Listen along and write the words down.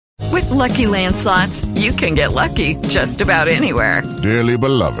Lucky Land Slots, you can get lucky just about anywhere. Dearly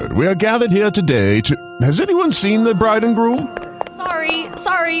beloved, we are gathered here today to... Has anyone seen the bride and groom?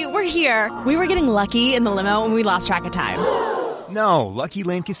 Sorry, we're here. We were getting lucky in the limo and we lost track of time. No, Lucky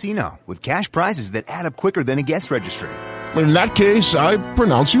Land Casino, with cash prizes that add up quicker than a guest registry. In that case, I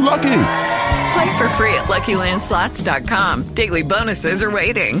pronounce you lucky. Play for free at LuckyLandSlots.com. Daily bonuses are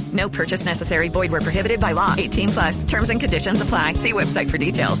waiting. No purchase necessary. Void where prohibited by law. 18+. Terms and conditions apply. See website for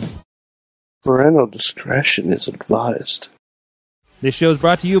details. Parental discretion is advised. This show is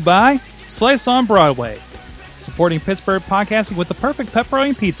brought to you by Slice on Broadway. Supporting Pittsburgh podcasting with the perfect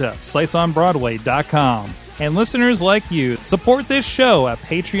pepperoni pizza. SliceOnBroadway.com. And listeners like you, support this show at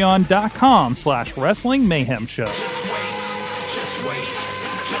patreon.com/Wrestling Mayhem Show. Just wait. Wait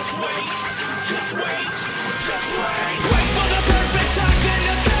for the perfect time, then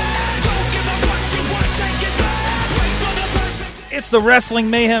attack. Don't give up what you want, take it back. Wait for the perfect... It's the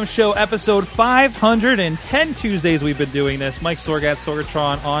Wrestling Mayhem Show, episode 510 Tuesdays we've been doing this. Mike Sorg at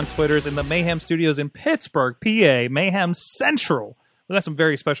Sorgatron on Twitters in the Mayhem Studios in Pittsburgh, PA, Mayhem Central. We've got some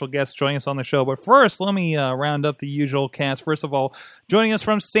very special guests joining us on the show. But first, let me round up the usual cast. First of all, joining us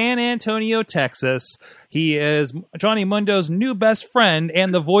from San Antonio, Texas, he is Johnny Mundo's new best friend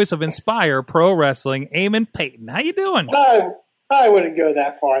and the voice of Inspire Pro Wrestling, Eamon Payton. How you doing? I wouldn't go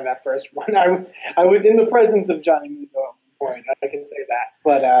that far in that first one. I was in the presence of Johnny Mundo at one point. I can say that.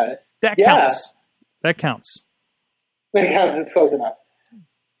 But that yeah. counts. That counts. It counts. It's close enough.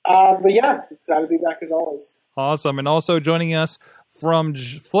 But yeah, excited to be back as always. Awesome. And also joining us from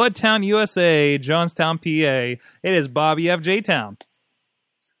Floodtown, USA, Johnstown, PA, it is Bobby F. J-Town.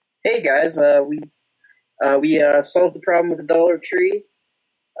 Hey guys, we solved the problem with the Dollar Tree.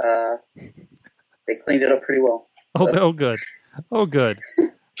 They cleaned it up pretty well. Oh, good.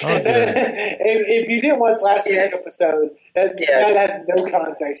 If you didn't watch last week's episode, that has no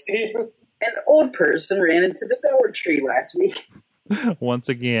context. An old person ran into the Dollar Tree last week. Once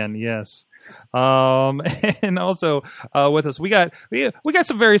again, yes. And also with us, we got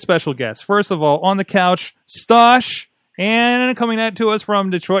some very special guests. First of all, on the couch, Stosh, and coming out to us from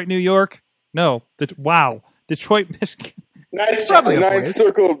Detroit, New York. No, Detroit, Michigan. Ninth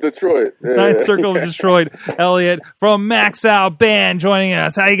Circle of Detroit. Yeah. Ninth Circle of Detroit. Elliot from Max Out Band joining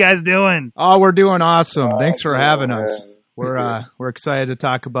us. How you guys doing? Oh, we're doing awesome. Thanks for having us. We're excited to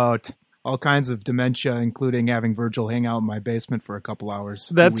talk about all kinds of dementia, including having Virgil hang out in my basement for a couple hours.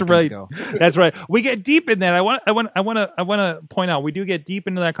 That's right. That's right. We get deep in that. I want to point out we do get deep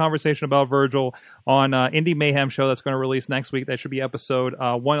into that conversation about Virgil on Indie Mayhem Show that's going to release next week. That should be episode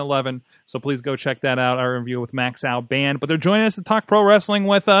 111. So please go check that out. Our interview with Max Out Band. But they're joining us to talk pro wrestling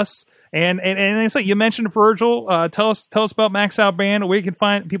with us. And it's like you mentioned Virgil. Tell us about Max Out Band. Where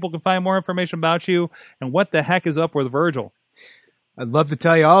people can find more information about you, and what the heck is up with Virgil. I'd love to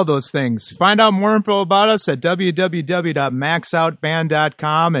tell you all those things. Find out more info about us at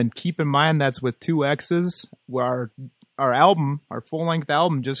www.maxoutband.com, and keep in mind that's with 2 X's. Our album, our full-length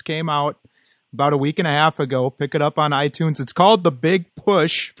album, just came out about a week and a half ago. Pick it up on iTunes. It's called The Big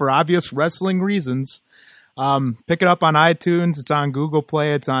Push for obvious wrestling reasons. Pick it up on iTunes. It's on Google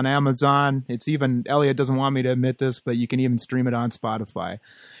Play. It's on Amazon. It's even, Elliot doesn't want me to admit this, but you can even stream it on Spotify.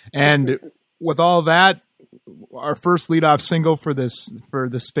 And with all that, our first leadoff single for the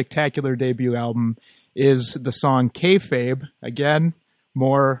spectacular debut album is the song Kayfabe. Again,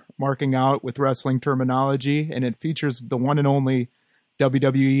 more marking out with wrestling terminology, and it features the one and only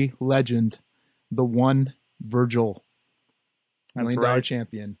WWE legend, the one Virgil. That's $1 million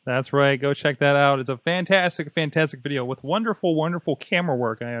champion. That's right. Go check that out. It's a fantastic video with wonderful, wonderful camera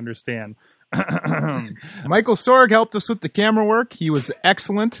work, I understand. Michael Sorg helped us with the camera work. He was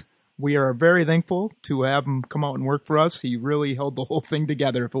excellent. We are very thankful to have him come out and work for us. He really held the whole thing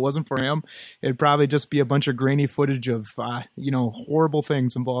together. If it wasn't for him, it'd probably just be a bunch of grainy footage of, horrible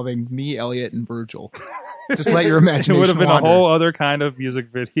things involving me, Elliot, and Virgil. Just let your imagination It would have been wander. a whole other kind of music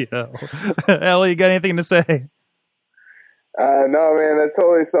video. Elliot, you got anything to say? No, man, that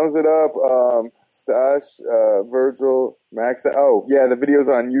totally sums it up. Stash, Virgil, Max. Oh, yeah, the video's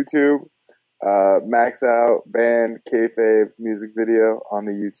on YouTube. Max Out Band Kayfabe music video on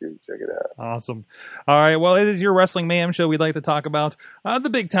the YouTube. Check it out. Awesome. All right. Well, it is your Wrestling Mayhem Show. We'd like to talk about the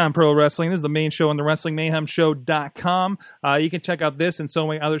big time pro wrestling. This is the main show on the WrestlingMayhemShow.com. You can check out this and so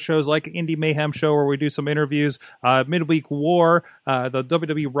many other shows like Indie Mayhem Show, where we do some interviews, Midweek War, the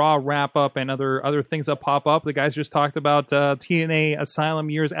WWE Raw wrap up, and other things that pop up. The guys just talked about TNA Asylum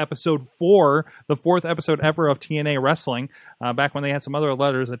Years episode 4, the 4th episode ever of TNA Wrestling, back when they had some other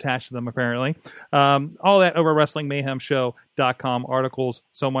letters attached to them, apparently. All that over WrestlingMayhemShow.com, articles,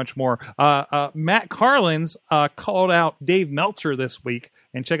 so much more. Matt Carlins called out Dave Meltzer this week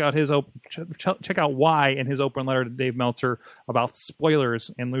and check out check out why in his open letter to Dave Meltzer about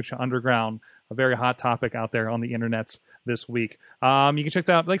spoilers in Lucha Underground, a very hot topic out there on the internets this week. You can check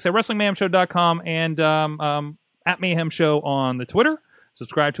out, like I said, WrestlingMayhemShow.com and at Mayhem Show on the Twitter.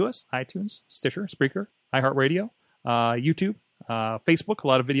 Subscribe to us, iTunes, Stitcher, Spreaker, iHeartRadio, YouTube, Facebook. A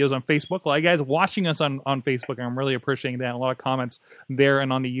lot of videos on Facebook. A lot of guys watching us on Facebook, and I'm really appreciating that. A lot of comments there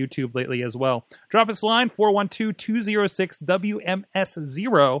and on the YouTube lately as well. Drop us a line,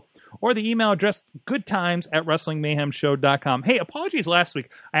 412-206-WMS0, or the email address goodtimes@WrestlingMayhemShow.com. Hey, apologies last week.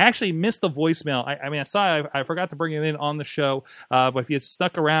 I actually missed the voicemail. I forgot to bring it in on the show, but if you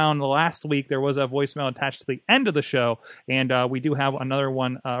stuck around last week, there was a voicemail attached to the end of the show, and we do have another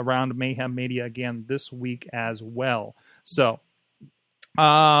one around Mayhem Media again this week as well. So, you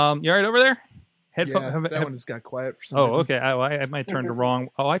all right over there? That one just got quiet for some reason. Oh, okay. I might turn the wrong.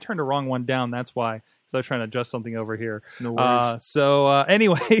 Oh, I turned the wrong one down. That's why. So I was trying to adjust something over here. No worries.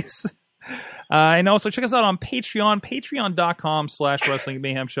 Anyways, and also check us out on Patreon, patreon.com/Wrestling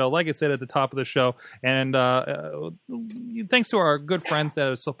Mayhem Show. Like I said at the top of the show, and thanks to our good friends that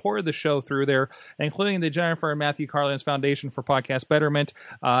have supported the show through there, including the Jennifer and Matthew Carlins Foundation for Podcast Betterment,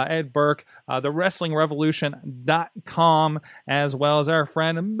 Ed Burke, the WrestlingRevolution.com, as well as our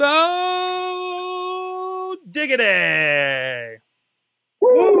friend Bo Diggity.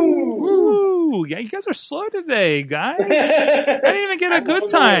 Woo! Woo! Yeah, you guys are slow today, guys. I didn't even get a good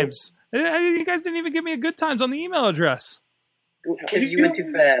times. You guys didn't even give me a good times on the email address. Because you went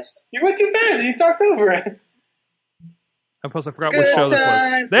too fast. You went too fast. You talked over it. I forgot what show this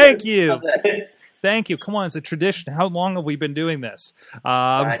was. Thank you. Thank you. Come on, it's a tradition. How long have we been doing this?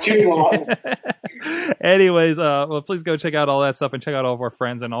 Too long. Anyways, well, please go check out all that stuff and check out all of our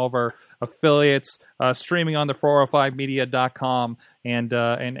friends and all of our affiliates streaming on the 405media.com and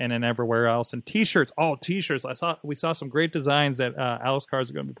everywhere else. And t-shirts, t-shirts. We saw some great designs that Alice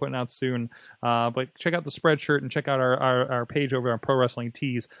Cards are going to be putting out soon. But check out the Spreadshirt and check out our page over on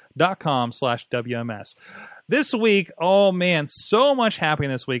ProWrestlingTees.com/WMS. This week, oh man, so much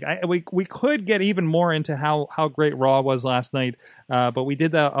happening this week. We could get even more into how great Raw was last night, but we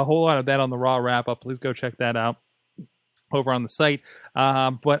did a whole lot of that on the Raw wrap-up. Please go check that out over on the site.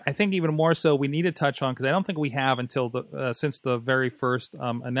 But I think even more so, we need to touch on, because I don't think we have until since the very first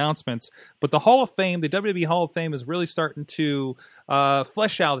announcements. But the Hall of Fame, the WWE Hall of Fame, is really starting to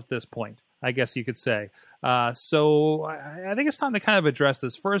flesh out at this point, I guess you could say. So I think it's time to kind of address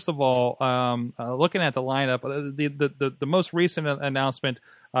this. First of all, looking at the lineup, the most recent announcement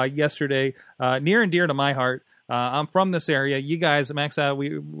yesterday, near and dear to my heart. I'm from this area. You guys, Max,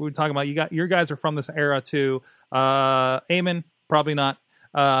 we were talking about your guys are from this era too. Eamon, probably not.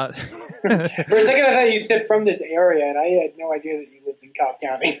 For a second, I thought you said from this area, and I had no idea that you lived in Cobb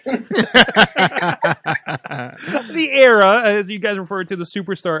County. The era, as you guys refer to, the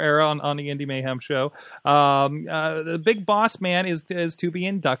Superstar era on the Indie Mayhem show. The Big Boss Man is to be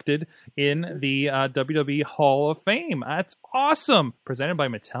inducted in the WWE Hall of Fame. That's awesome. Presented by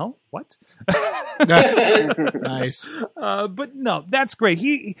Mattel? What? Nice. But no, that's great.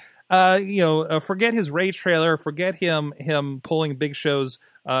 He... forget his Rage trailer. Forget him pulling Big Show's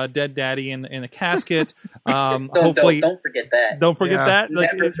dead daddy in a casket. Hopefully, don't forget that. Don't forget that.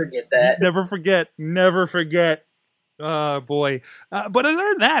 Never forget that. Never forget. Oh boy! But other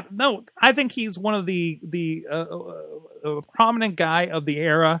than that, no. I think he's one of the prominent guy of the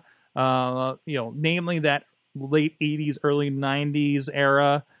era. Namely that late '80s, early '90s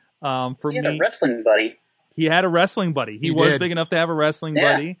era. For he had me, a wrestling buddy. He had a wrestling buddy. He was big enough to have a wrestling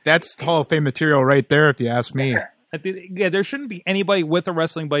buddy. That's Hall of Fame material right there, if you ask me. There shouldn't be anybody with a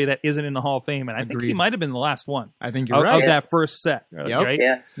wrestling buddy that isn't in the Hall of Fame, and I think he might have been the last one. I think you're right. Of that first set, right?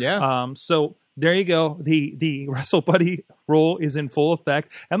 Yeah. So there you go. The Wrestle Buddy role is in full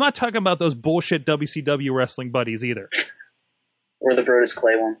effect. I'm not talking about those bullshit WCW wrestling buddies either. Or the Brodus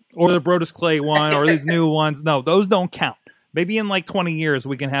Clay one. Or these new ones. No, those don't count. Maybe in like 20 years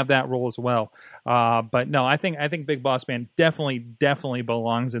we can have that role as well. But no, I think Big Boss Man definitely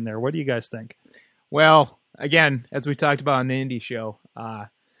belongs in there. What do you guys think? Well, again, as we talked about on the indie show,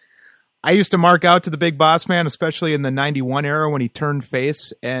 I used to mark out to the Big Boss Man, especially in the 91 era when he turned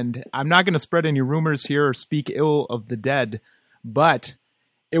face. And I'm not going to spread any rumors here or speak ill of the dead, but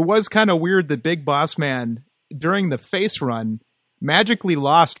it was kind of weird that Big Boss Man, during the face run, magically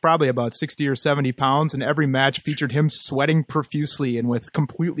lost probably about 60 or 70 pounds, and every match featured him sweating profusely and with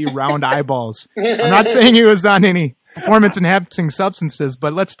completely round eyeballs. I'm not saying he was on any performance-enhancing substances,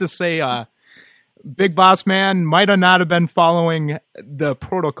 but let's just say Big Boss Man might not have been following the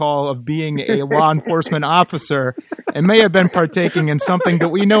protocol of being a law enforcement officer and may have been partaking in something that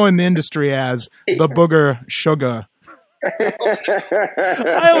we know in the industry as the booger sugar.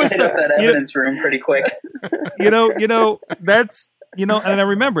 I always hit up that evidence room pretty quick. That's and I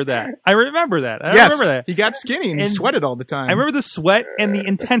remember that. I remember that. He got skinny and he sweated all the time. I remember the sweat and the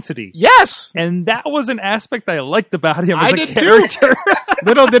intensity. Yes, and that was an aspect I liked about him as I a did character. Too.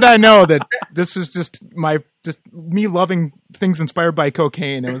 Little did I know that this is just me loving things inspired by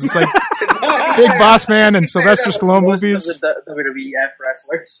cocaine. It was just like Big Boss Man and Sylvester Stallone movies. The WWF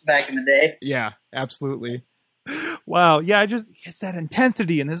wrestlers back in the day. Yeah, absolutely. Wow. Yeah, it's that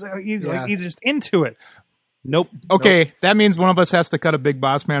intensity, and he's just into it. Nope. Okay, nope. That means one of us has to cut a Big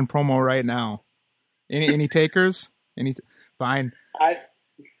Boss Man promo right now. Any takers? Fine.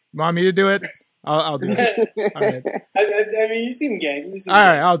 Want me to do it? I'll do it. All right. I mean, you seem game. All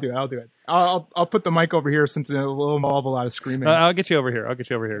right, I'll do it. I'll put the mic over here since it will involve a lot of screaming. I'll get you over here. Okay.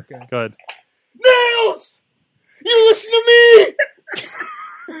 Go ahead. Nails! You listen to me!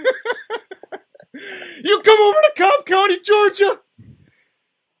 You come over to Cobb County, Georgia.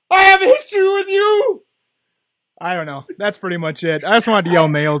 I have a history with you. I don't know. That's pretty much it. I just wanted to yell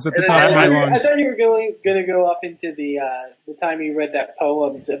nails at the top of my lungs. I thought you were going to go up into the time you read that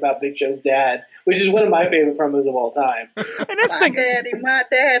poem about Big Show's dad, which is one of my favorite promos of all time. And that's my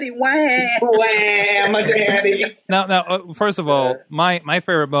daddy, wham, wham, my daddy. Now, first of all, my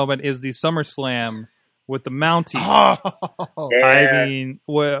favorite moment is the SummerSlam with the Mountie. Oh, yeah. I mean,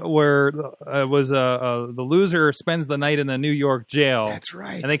 where it was the loser spends the night in the New York jail. That's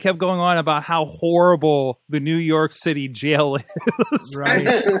right. And they kept going on about how horrible the New York City jail is. Right.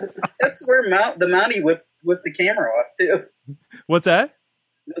 That's where the Mountie whipped the camera off too. What's that?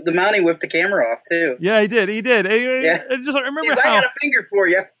 The Mountie whipped the camera off too. Yeah, he did. Yeah. I just remember I got a finger for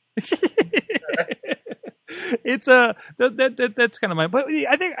you. It's that's kind of my. But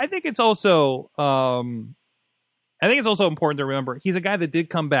I think it's also important to remember he's a guy that did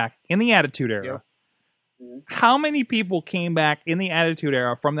come back in the Attitude Era. Yeah. How many people came back in the Attitude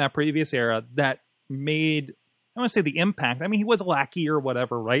Era from that previous era that made, I want to say, the impact? I mean, he was a lackey or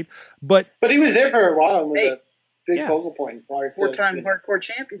whatever, right? But he was there for a while and was a big Yeah. focal point. Four-time hardcore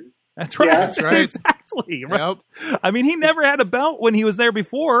champion. That's right. Yeah. That's right. Exactly. Right. Yep. I mean, he never had a belt when he was there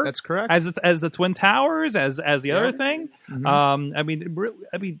before. That's correct. As the Twin Towers, as the other thing. Mm-hmm. I mean,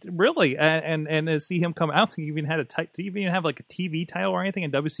 really, and to see him come out, he even had to even have like a TV title or anything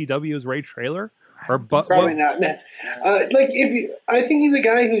in WCW as Ray Trailer. Probably not. No. I think he's a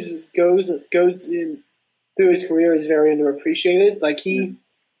guy who goes in through his career is very underappreciated. Like he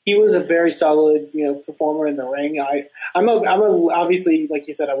was a very solid, performer in the ring. I'm obviously, like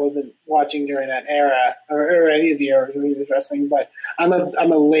you said, I wasn't watching during that era or any of the eras when he was wrestling, but I'm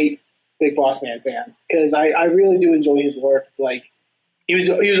a late Big Boss Man fan because I really do enjoy his work. Like he was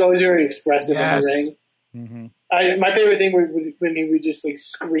always very expressive in the ring. Mm-hmm. My favorite thing when he would just like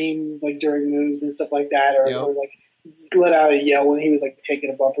scream like during moves and stuff like that, or like let out a yell when he was like taking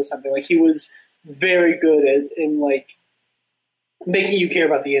a bump or something. Like he was very good in like making you care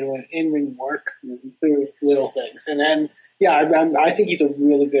about the in-ring work through little things. And then, I think he's a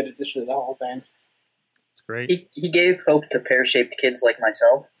really good addition to the Hall of Fame. It's great. He gave hope to pear-shaped kids like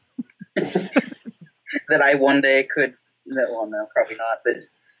myself that I one day could. Well, no, probably not. But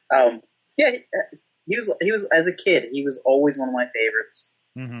he was as a kid. He was always one of my favorites.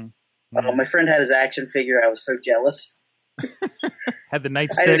 Mm-hmm. Mm-hmm. My friend had his action figure. I was so jealous. Had the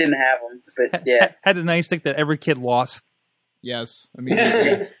nightstick. I didn't have him, but yeah, had the nightstick that every kid lost. Yes, I mean,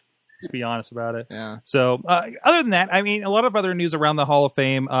 let's be honest about it. Yeah. So, other than that, I mean, a lot of other news around the Hall of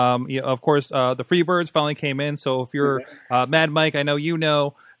Fame. Of course, the Freebirds finally came in. So, if you're Mad Mike, I know you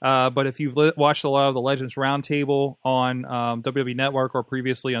know. But if you've watched a lot of the Legends Roundtable on WWE Network or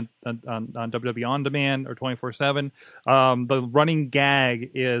previously on WWE On Demand or 24/7, the running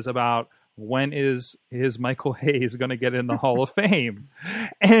gag is about when is Michael Hayes going to get in the Hall of Fame?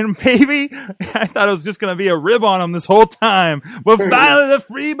 And baby, I thought it was just going to be a rib on him this whole time. But finally the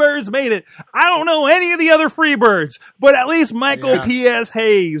Freebirds made it. I don't know any of the other Freebirds, but at least Michael P.S.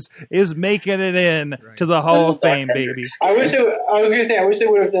 Hayes is making it in to the Hall of Fame, baby. I wish they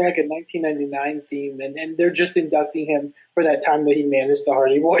would have done like a 1999 theme, and they're just inducting him for that time that he managed the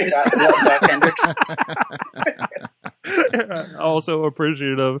Hardy Boys. Also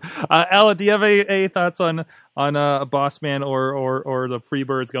appreciative. Ella, do you have any thoughts on Boss Man or the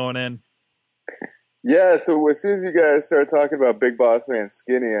Freebirds going in? Yeah, so as soon as you guys started talking about Big Boss Man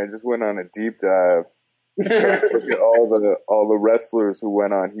Skinny, I just went on a deep dive. Look at all the wrestlers who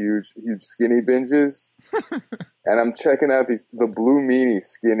went on huge skinny binges, and I'm checking out the Blue Meanie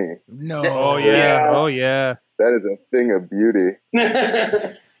Skinny. No. Oh yeah. That is a thing of beauty.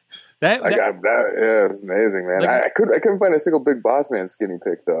 Yeah, it was amazing, man. Like- I couldn't find a single Big Boss Man skinny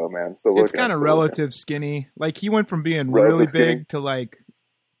pic though, man. I'm still looking. It's kind of relative skinny. Like he went from being Relative really skinny. big to like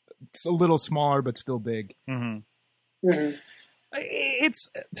it's a little smaller but still big. It's,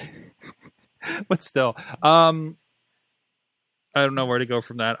 but still, I don't know where to go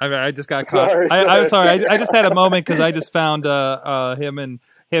from that. I just got caught. I'm sorry. I just had a moment because I just found him and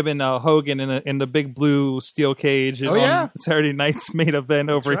Hogan in the big blue steel cage on Saturday night's main event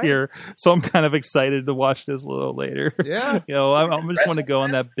over here. So I'm kind of excited to watch this a little later. Yeah, I'm just want to go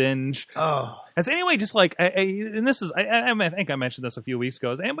on that binge. Oh, has anybody just like, and this is, I think I mentioned this a few weeks ago.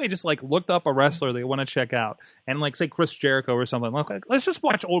 Has anybody just like looked up a wrestler they want to check out and like say Chris Jericho or something? Like, let's just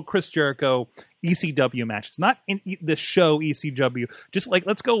watch old Chris Jericho ECW matches, not in the show ECW. Just like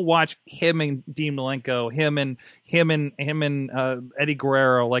let's go watch him and Dean Malenko, him and Eddie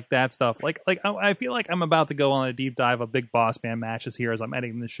Guerrero, like that stuff. Like I feel like I'm about to go on a deep dive of Big Boss Man matches here as I'm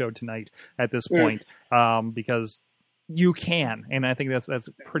editing the show tonight at this point, because you can, and I think that's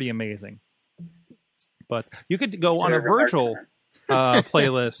pretty amazing. But you could go on a Virgil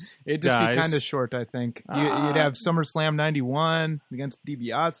playlist. It'd just be kind of short, I think. You'd have SummerSlam 91 against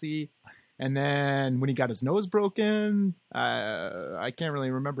DiBiase, and then when he got his nose broken, I can't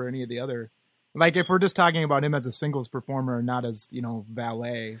really remember any of the other. Like if we're just talking about him as a singles performer, not as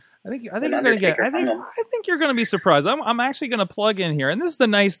valet. I think you're gonna get. I think you're gonna be surprised. I'm actually gonna plug in here, and this is the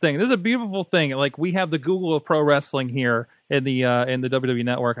nice thing. This is a beautiful thing. Like we have the Google of Pro Wrestling here in the WWE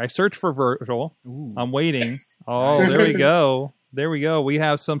Network. I search for Virgil. Ooh. I'm waiting. Oh, there we go. There we go. We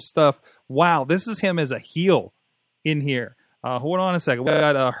have some stuff. Wow, this is him as a heel in here. Hold on a second. We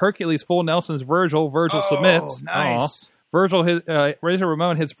got Hercules Full Nelson's Virgil. Virgil submits. Nice. Virgil Razor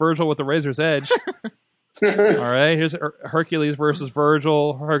Ramon hits Virgil with the razor's edge. All right, here's Hercules versus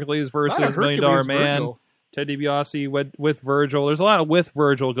Virgil. Hercules versus $1 Million Man. Virgil. Ted DiBiase with Virgil. There's a lot of with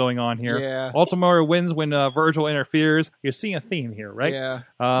Virgil going on here. Yeah. Ultimoto wins when Virgil interferes. You're seeing a theme here, right?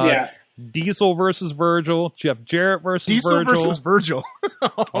 Yeah. Diesel versus Virgil. Jeff Jarrett versus Virgil.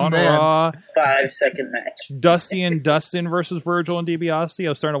 On Raw. 5-second match. Dusty and Dustin versus Virgil and DiBiase. I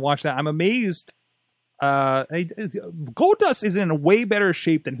was starting to watch that. I'm amazed. Goldust is in way better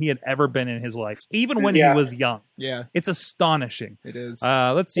shape than he had ever been in his life, even when he was young. Yeah, it's astonishing. It is.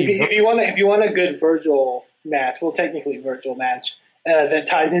 Let's see. If you want a good Virgil match, well, technically Virgil match that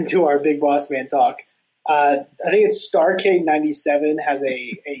ties into our Big Boss Man talk. I think it's Starrcade 97 has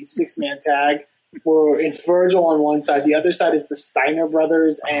a 6-man tag where it's Virgil on one side, the other side is the Steiner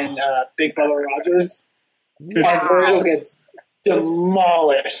brothers and Big Bubba Rogers, and Virgil gets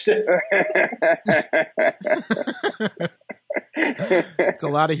demolished. It's a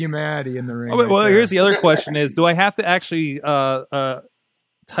lot of humanity in the ring. Well, here's the other question: is do I have to actually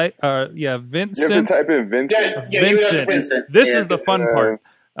type? Vincent. You have to type in Vincent. Vincent. This is the fun part.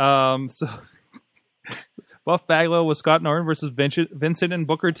 So. Buff Bagwell with Scott Norton versus Vincent and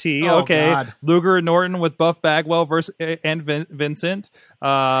Booker T. Oh, okay, God. Luger and Norton with Buff Bagwell versus and Vincent.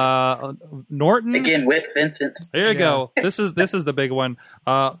 Norton again with Vincent. There you go. This is the big one.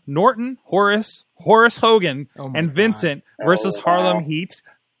 Norton, Horace Hogan, and Vincent versus Harlem Heat.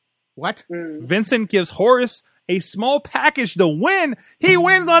 What? Vincent gives Horace a small package to win. He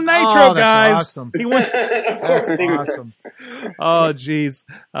wins on Nitro, guys. Awesome. He wins. That's awesome. Oh, geez.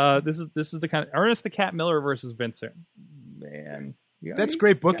 This is the kind of Ernest the Cat Miller versus Vincent. Man, that's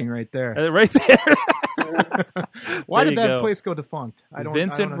great booking right there. Right there. Why did that place go defunct?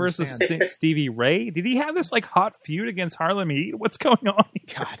 Vincent versus Stevie Ray. Did he have this like hot feud against Harlem Heat? What's going on?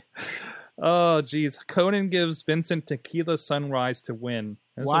 God. Oh, geez. Conan gives Vincent Tequila Sunrise to win.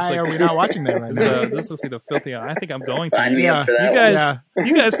 Why are we not watching that right now? This looks like the filthy. I think I'm going Sign to. me up for that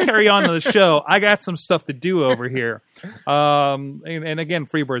You guys carry on to the show. I got some stuff to do over here. And again,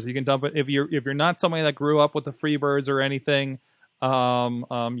 Freebirds. You can dump it if you're not somebody that grew up with the Freebirds or anything.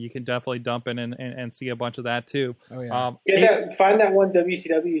 You can definitely dump in and see a bunch of that too. Oh yeah. Find that one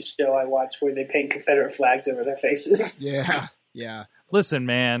WCW show I watched where they paint Confederate flags over their faces. Yeah. Listen,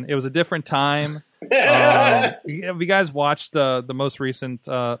 man, it was a different time. Have you guys watched the most recent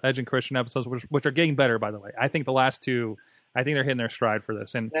Edge and Christian episodes, which are getting better, by the way? I think the last two, I think they're hitting their stride for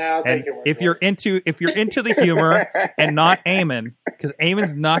this. And if you're into the humor and not Eamon, because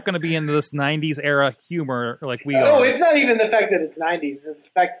Eamon's not going to be into this '90s era humor like we are. Oh, it's not even the fact that it's '90s; it's the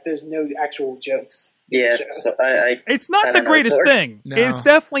fact that there's no actual jokes. Yeah, so it's not the greatest thing. No. It's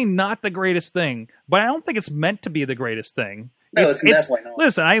definitely not the greatest thing, but I don't think it's meant to be the greatest thing. No, it's definitely not.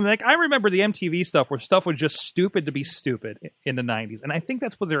 Listen, I remember the MTV stuff where stuff was just stupid to be stupid in the '90s, and I think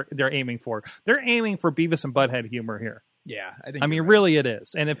that's what they're aiming for. They're aiming for Beavis and Butthead humor here. Yeah, I mean, really, it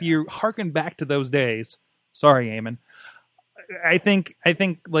is. And if you hearken back to those days, sorry, Eamon, I think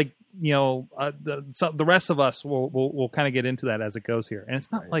like the rest of us will kind of get into that as it goes here. And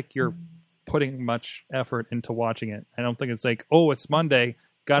it's not like you're putting much effort into watching it. I don't think it's like, oh, it's Monday,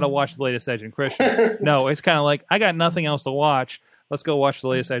 gotta watch the latest Edge and Christian. No, it's kind of like, I got nothing else to watch. Let's go watch the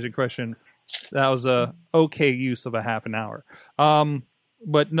latest Edge and Christian. That was a okay use of a half an hour.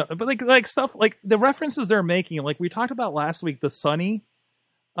 But like stuff like the references they're making, like we talked about last week, the Sunny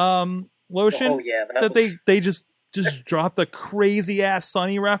lotion. Oh yeah, they just dropped a crazy ass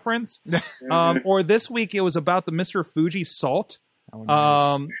Sunny reference. Or this week it was about the Mr. Fuji salt. Oh,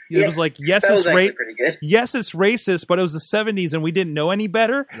 nice. It was like, yes, that was actually pretty good. Yes, it's racist, but it was the 70s and we didn't know any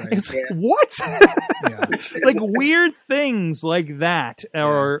better. Right. It's like, what? Like weird things like that,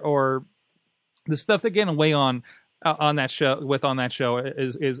 or the stuff they're getting away on that show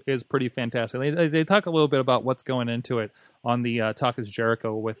is pretty fantastic. They talk a little bit about what's going into it on the Talk is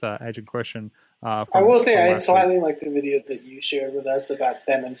Jericho with Edge and Christian. I will say I slightly like the video that you shared with us about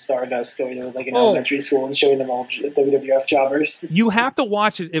them and Stardust going to like an elementary school and showing them all WWF jobbers. You have to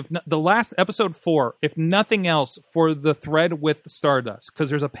watch it, if the last episode 4, if nothing else, for the thread with Stardust,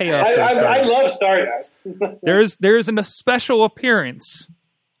 because there's a payoff. I love Stardust. there's a special appearance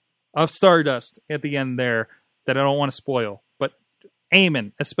of Stardust at the end there that I don't want to spoil, but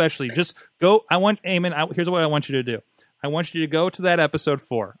Eamon especially, just go. Here's what I want you to do. I want you to go to that episode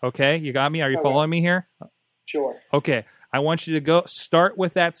 4. Okay, you got me? Are you following me here? Sure. Okay, I want you to go start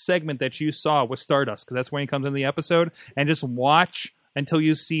with that segment that you saw with Stardust, because that's when he comes in the episode, and just watch until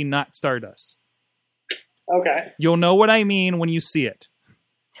you see not Stardust. Okay. You'll know what I mean when you see it.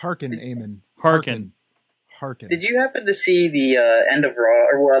 Hearken, Eamon. Hearken. Did you happen to see the end of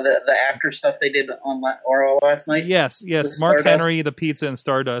Raw, or the after stuff they did on Raw last night? Yes. Mark Henry, the pizza, and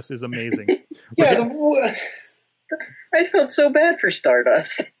Stardust is amazing. I felt so bad for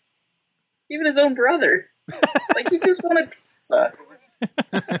Stardust. Even his own brother. Like, he just wanted pizza.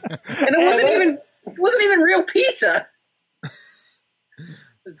 And it wasn't even real pizza. It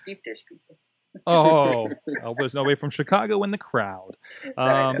was deep dish pizza. There's nobody from Chicago in the crowd.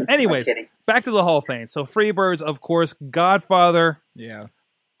 Anyways, back to the Hall of Fame. So Freebirds, of course, Godfather. Yeah.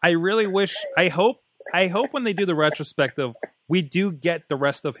 I really wish, I hope when they do the retrospective, we do get the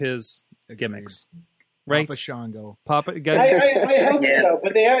rest of his gimmicks. Right? Papa Shango. I hope so,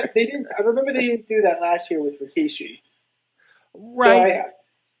 but they didn't. I remember they didn't do that last year with Rikishi. Right.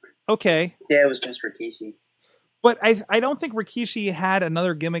 Okay. Yeah, it was just Rikishi. But I don't think Rikishi had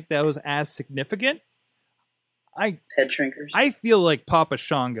another gimmick that was as significant. Head shrinkers. I feel like Papa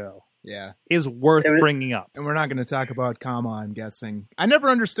Shango is worth bringing up. And we're not going to talk about Kama, I'm guessing. I never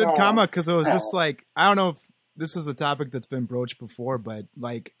understood Kama because it was just like, I don't know if this is a topic that's been broached before, but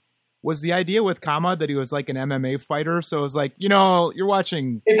like, was the idea with Kama that he was like an MMA fighter? So it was like, you're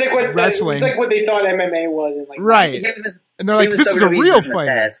watching wrestling. It's like what they thought MMA was. And like, right. And they're like, this is a real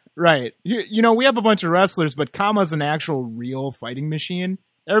fighter. Right. We have a bunch of wrestlers, but Kama's an actual real fighting machine.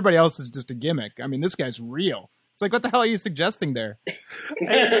 Everybody else is just a gimmick. I mean, this guy's real. It's like, what the hell are you suggesting there?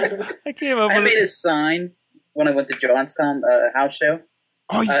 I came up with I made a sign when I went to Johnstown house show.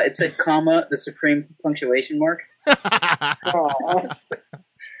 Oh, yeah. It said, comma, the supreme punctuation mark.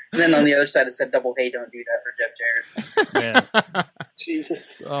 And then on the other side, it said, double hey, don't do that for Jeff Jarrett. Man.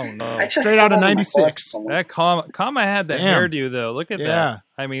 Jesus. Oh, no. Straight out of 96. That Kama had that hairdo, though. Look at that.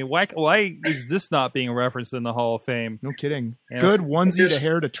 I mean, why is this not being referenced in the Hall of Fame? No kidding. Good onesie to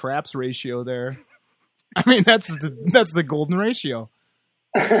hair to traps ratio there. I mean, that's the golden ratio.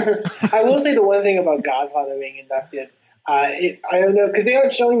 I will say the one thing about Godfather being inducted, I don't know, because they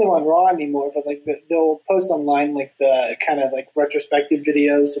aren't showing them on Raw anymore, but like they'll post online like the kind of like retrospective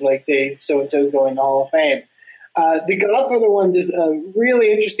videos to like say so-and-so's going to the Hall of Fame. The Godfather one does a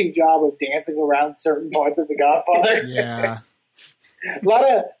really interesting job of dancing around certain parts of the Godfather. Yeah. a lot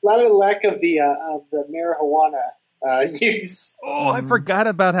of lack of the marijuana use. Oh, I forgot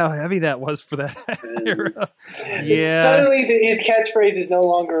about how heavy that was for that era. Yeah. Suddenly, his catchphrase is no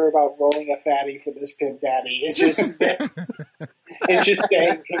longer about rolling a fatty for this pimp daddy. It's just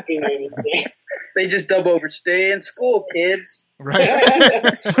staying pimping anything. They just dub over, stay in school, kids. Right.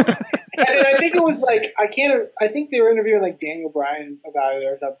 And I think it was like, I think they were interviewing like Daniel Bryan about it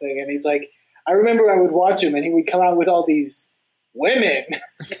or something, and he's like, I remember I would watch him and he would come out with all these women.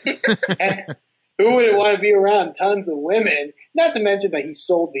 And who wouldn't want to be around tons of women? Not to mention that he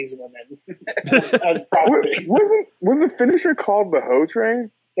sold these women as property. Wasn't the finisher called the Ho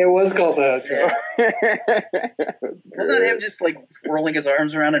Train? It was called the Ho Train. Wasn't him just like whirling his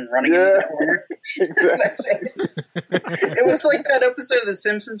arms around and running into the corner? Exactly. It was like that episode of The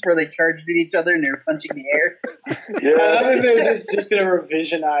Simpsons where they charged at each other and they were punching the air. I think they're just going to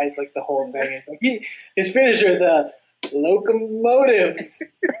revisionize like the whole thing. It's like his finisher, the Locomotive.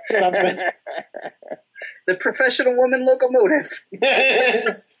 Something. The professional woman locomotive.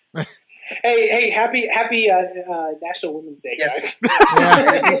 Hey, happy National Women's Day, guys.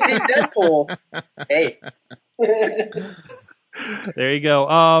 Yeah. If you see Deadpool, hey. There you go.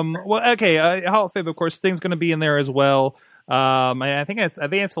 Well, okay. Hall of Fame, of course, Sting's going to be in there as well. I think it's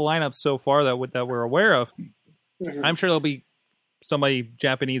the lineup so far that we're aware of. Mm-hmm. I'm sure there'll be somebody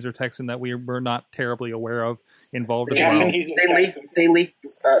Japanese or Texan that we're not terribly aware of involved as well. They leaked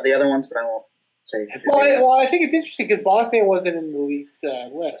the other ones, but I won't say. Well, I think it's interesting because Bossman wasn't in the leaked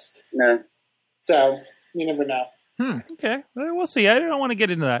list. No. So you never know. Okay, we'll see. I don't want to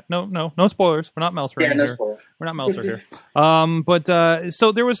get into that. No spoilers. We're not Meltzer here. Spoilers. We're not Meltzer here. But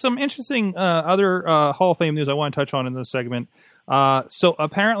so there was some interesting other Hall of Fame news I want to touch on in this segment. So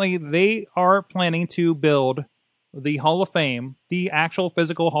apparently they are planning to build the Hall of Fame, the actual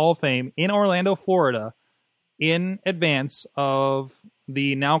physical Hall of Fame in Orlando, Florida, in advance of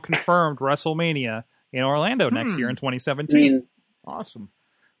the now confirmed WrestleMania in Orlando next year in 2017. Awesome.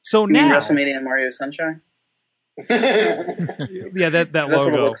 So you mean now WrestleMania and Mario Sunshine? Yeah, that That's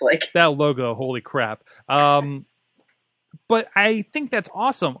logo. what it looks like. That logo, holy crap. But I think that's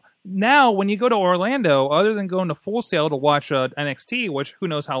awesome. Now, when you go to Orlando, other than going to Full Sail to watch NXT, which who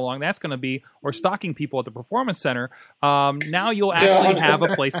knows how long that's going to be, or stalking people at the Performance Center, now you'll actually have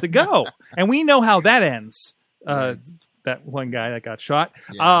a place to go. And we know how that ends. That one guy that got shot.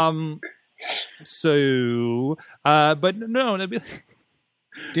 Yeah. But no, it'd be...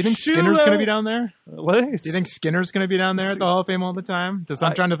 Do you think Skinner's going to be down there? What? Do you think Skinner's going to be down there at the Hall of Fame all the time? Just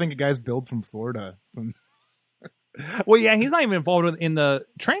I'm trying to think of guys billed from Florida. Well, yeah, he's not even involved in the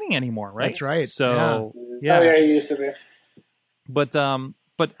training anymore, right? That's right. So, yeah. Oh, yeah, he used to be. But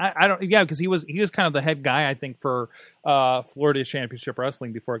I don't, because he was kind of the head guy, I think, for Florida Championship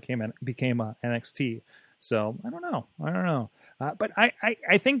Wrestling before it became NXT. So I don't know. But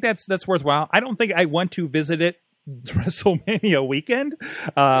I think that's worthwhile. I don't think I want to visit it WrestleMania weekend,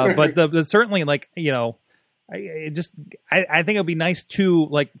 but certainly, like, you know, I think it'd be nice to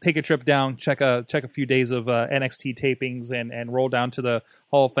like take a trip down, check a few days of NXT tapings, and roll down to the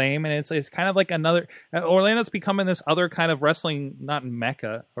Hall of Fame. And it's kind of like another Orlando's becoming this other kind of wrestling, not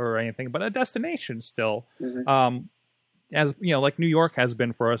mecca or anything, but a destination still. Mm-hmm. As you know, like New York has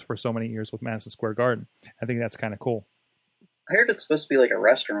been for us for so many years with Madison Square Garden. I think that's kind of cool. I heard it's supposed to be like a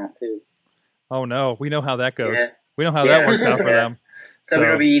restaurant too. Oh no, we know how that goes. Yeah. We know how that works out for them.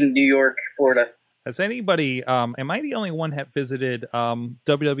 WWE in New York, Florida. Has anybody? Am I the only one that visited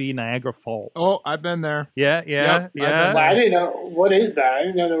WWE Niagara Falls? Oh, I've been there. Yeah. I didn't know. What is that? I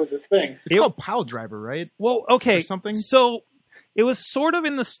didn't know that was a thing. It's called Pile Driver, right? Well, okay, or something. So it was sort of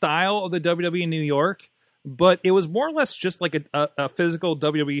in the style of the WWE in New York, but it was more or less just like a physical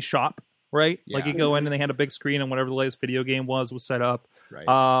WWE shop. Right? Yeah. Like you go in and they had a big screen and whatever the latest video game was set up. Right.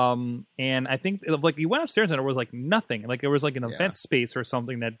 And I think like you went upstairs and there was like nothing. Like there was like an event space or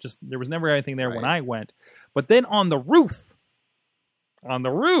something that just, there was never anything there when I went. But then on the roof,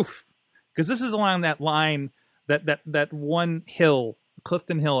 because this is along that line, that one hill,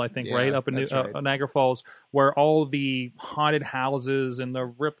 Clifton Hill, I think, right? Up in Niagara Falls, where all the haunted houses and the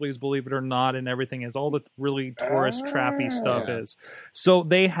Ripley's Believe It or Not and everything is, all the really tourist trappy stuff is. So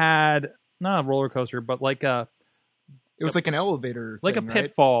they had, not a roller coaster, but like it was like an elevator, like thing, a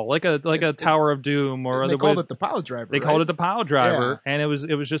pitfall, right? like a Tower of Doom, or they called it the Pile Driver. They called it the Pile Driver, and it was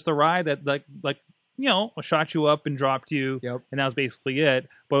just a ride that like you know, shot you up and dropped you, and that was basically it.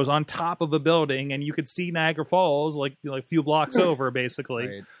 But it was on top of a building, and you could see Niagara Falls like a few blocks over,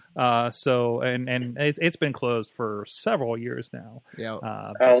 basically. Right. So and it's been closed for several years now. Yeah.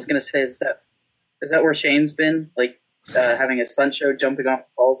 I was gonna say, is that where Shane's been, like having a stunt show, jumping off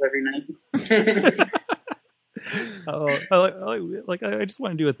the falls every night? I just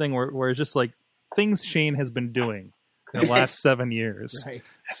want to do a thing where it's just like things Shane has been doing in the last 7 years. Right.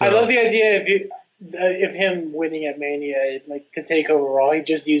 So, I love the idea if him winning at Mania, like to take over Raw, he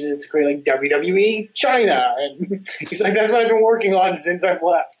just uses it to create like WWE China, and he's like, that's what I've been working on since I've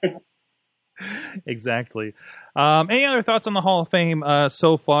left. Exactly. Any other thoughts on the Hall of Fame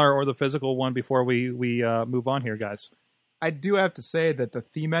so far, or the physical one before we move on here, guys? I do have to say that the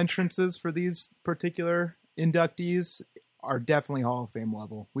theme entrances for these particular inductees are definitely Hall of Fame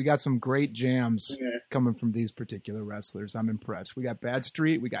level. We got some great jams coming from these particular wrestlers. I'm impressed. We got Bad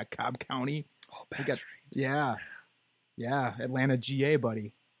Street. We got Cobb County. Oh, Bad Street. Yeah. Atlanta GA,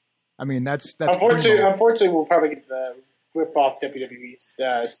 buddy. I mean, that's unfortunately, we'll probably get the rip off WWE's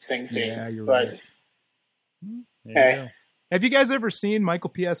Sting thing. Yeah, you're right. Hey, have you guys ever seen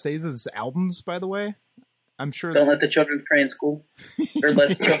Michael P.S. Hayes' albums? By the way, I'm sure. Don't let the children pray in school. Or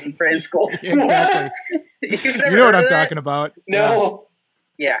let the children pray in school. Exactly. You've You never know what heard I'm of that? talking about. No.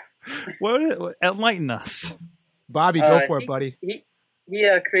 Yeah. Enlighten us. Bobby, go for it, buddy. He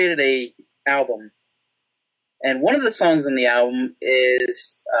created a album, and one of the songs on the album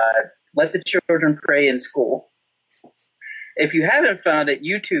is "Let the Children Pray in School." If you haven't found it,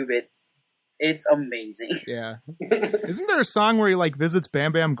 YouTube it. It's amazing. Yeah. Isn't there a song where he like visits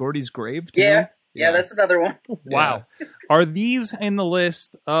Bam Bam Gordy's grave too? Yeah, that's another one. Wow. Are these in the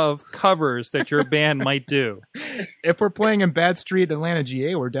list of covers that your band might do? If we're playing in Bad Street, Atlanta,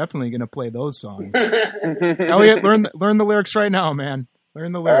 GA, we're definitely going to play those songs. Elliot, learn the lyrics right now, man.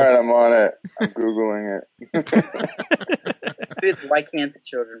 Learn the All lyrics. right, I'm on it. I'm Googling it. It's "Why Can't the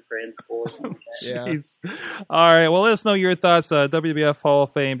Children Pray in School?" Yeah. Jeez. All right. Well, let us know your thoughts. WWF Hall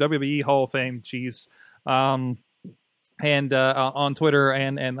of Fame, WWE Hall of Fame. Jeez. And on Twitter,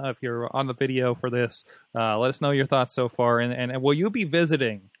 and if you're on the video for this, let us know your thoughts so far. And will you be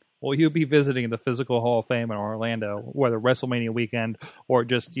visiting? Will you be visiting the Physical Hall of Fame in Orlando, whether WrestleMania weekend or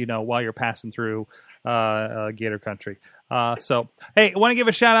just while you're passing through Gator Country? So, hey, I want to give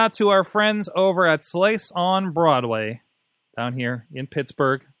a shout out to our friends over at Slice on Broadway down here in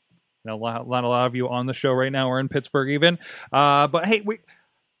Pittsburgh. A lot of you on the show right now are in Pittsburgh, even. But hey,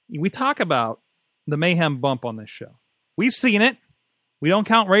 we talk about the Mayhem bump on this show. We've seen it. We don't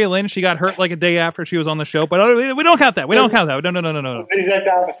count Raylan. She got hurt like a day after she was on the show, but we don't count that. We don't count that. No. It's the exact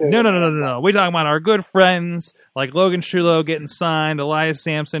opposite. No. We're talking about our good friends like Logan Shulo getting signed, Elias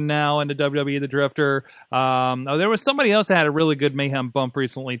Sampson now into WWE, the Drifter. There was somebody else that had a really good Mayhem bump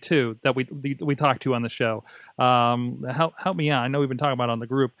recently too that we talked to on the show. Help me out. I know we've been talking about it on the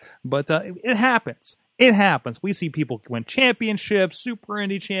group, but it happens. It happens. We see people win championships, super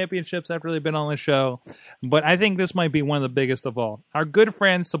indie championships after they've been on the show. But I think this might be one of the biggest of all. Our good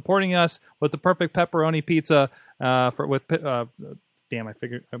friends supporting us with the perfect pepperoni pizza. Damn, I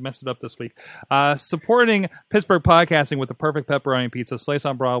messed it up this week. Supporting Pittsburgh podcasting with the perfect pepperoni pizza. Slice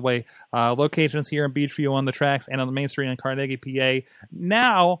on Broadway. Locations here in Beachview on the tracks and on the main street in Carnegie, PA.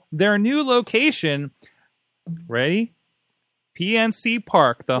 Now, their new location. Ready? PNC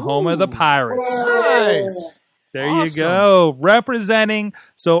Park, the home of the Pirates. Nice. There you go. Representing.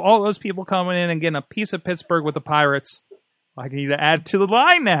 So all those people coming in and getting a piece of Pittsburgh with the Pirates. I need to add to the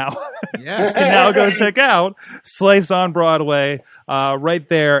line now. Yes. And now go check out Slice on Broadway right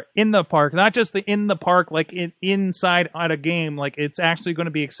there in the park. Not just in the park, like inside at a game. Like it's actually going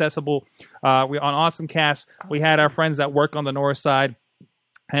to be accessible. On Awesome Cast, we had our friends that work on the north side.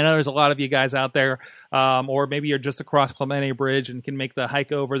 I know there's a lot of you guys out there, or maybe you're just across Clemente Bridge and can make the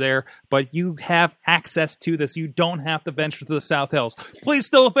hike over there, but you have access to this. You don't have to venture to the South Hills. Please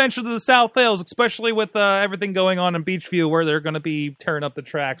still venture to the South Hills, especially with everything going on in Beachview where they're going to be tearing up the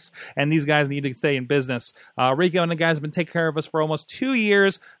tracks, and these guys need to stay in business. Rico and the guys have been taking care of us for almost 2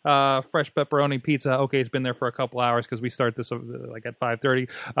 years. Fresh pepperoni pizza. Okay, it's been there for a couple hours because we start this like at 5:30.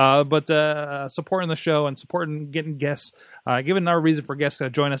 But supporting the show and supporting getting guests, giving another reason for guests to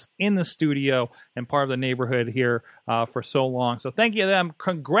join us in the studio and part of the neighborhood here for so long. So thank you to them.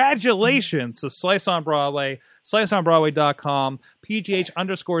 Congratulations to Slice on Broadway, sliceonbroadway.com,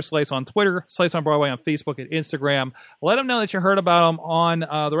 PGH_Slice on Twitter, Slice on Broadway on Facebook and Instagram. Let them know that you heard about them on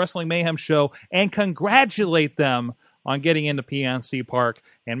the Wrestling Mayhem show and congratulate them on getting into PNC Park.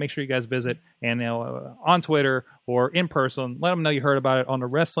 And make sure you guys visit and on Twitter or in person. Let them know you heard about it on the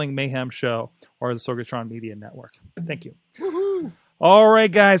Wrestling Mayhem show or the Sorgatron Media Network. Thank you. Woohoo! All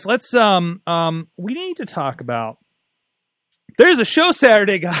right, guys, let's we need to talk about. There's a show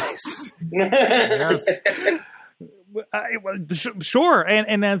Saturday, guys. Yes. Sure,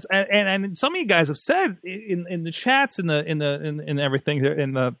 and some of you guys have said in the chats in everything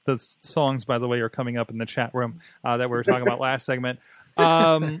in the songs, by the way, are coming up in the chat room that we were talking about last segment.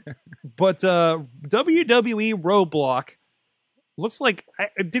 But WWE Roadblock looks like,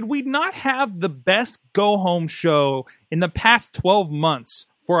 did we not have the best go-home show in the past 12 months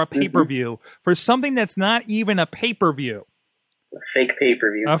for a pay-per-view, for something that's not even a pay-per-view? A fake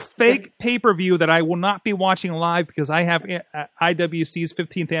pay-per-view. A fake pay-per-view that I will not be watching live because I have IWC's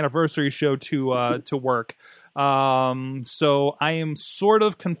 15th anniversary show to work. So I am sort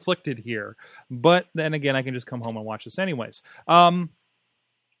of conflicted here. But then again, I can just come home and watch this anyways.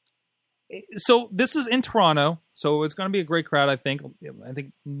 So this is in Toronto, so it's going to be a great crowd. I think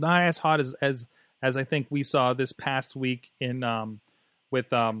not as hot as I think we saw this past week in with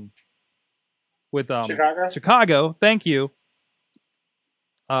Chicago. Thank you.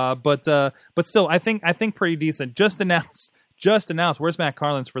 But still, I think pretty decent. Just announced. Where's Matt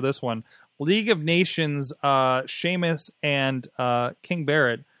Carlins for this one? League of Nations, Sheamus and King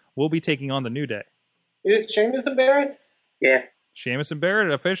Barrett will be taking on the New Day. Is it Sheamus and Barrett? Yeah. Sheamus and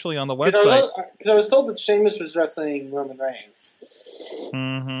Barrett officially on the Because website. I was told that Sheamus was wrestling Roman Reigns.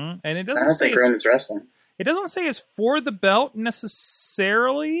 Mm-hmm. And it I doesn't don't say think Roman's wrestling. it doesn't say it's for the belt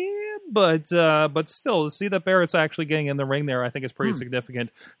necessarily, but still, to see that Barrett's actually getting in the ring there, I think is pretty significant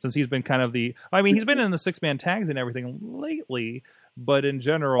since he's been kind of the. I mean, he's been in the 6-man tags and everything lately, but in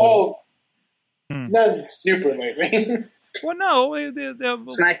general, not super lately. well, no,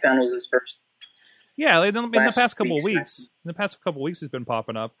 SmackDown was his first. Yeah, in the past couple of week's weeks. In the past couple of weeks, he's been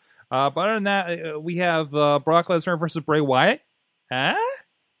popping up. But other than that, we have Brock Lesnar versus Bray Wyatt. Huh?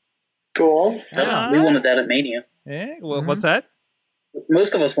 Cool. We wanted that at Mania. Well, what's that?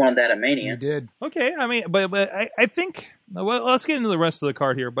 Most of us wanted that at Mania. You did. Okay, I mean, but I think. Well, let's get into the rest of the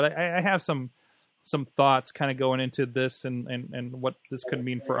card here. But I have some thoughts kind of going into this and what this could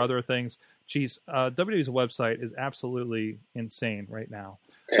mean for other things. Geez, WWE's website is absolutely insane right now.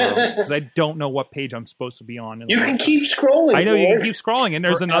 Because I don't know what page I'm supposed to be on. You can keep scrolling. I know you Lord. can keep scrolling, and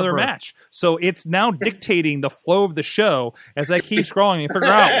there's another match. So it's now dictating the flow of the show as I keep scrolling and figure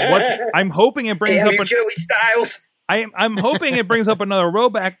out what I'm hoping it brings up. Joey Styles. I'm hoping it brings up another row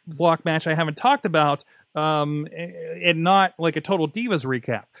block match I haven't talked about, and not like a Total Divas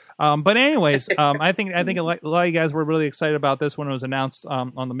recap. But anyways, I think a lot of you guys were really excited about this when it was announced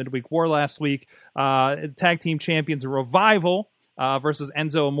on the Midweek War last week. Tag team champions Revival versus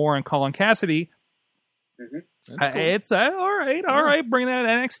Enzo Amore and Colin Cassidy. Mm-hmm. Cool. It's all right. Bring that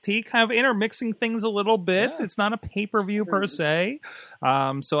NXT, kind of intermixing things a little bit. Yeah. It's not a pay-per-view per se,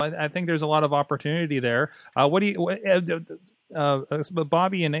 so I think there's a lot of opportunity there. What do you,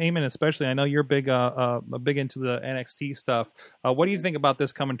 Bobby and Eamon especially? I know you're big into the NXT stuff. What do you think about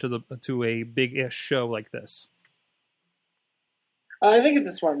this coming to a big-ish show like this? I think it's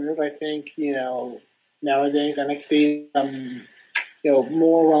a smart move. I think nowadays NXT.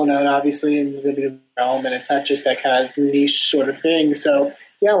 More well-known, obviously, in the WWE realm, and it's not just that kind of niche sort of thing. So,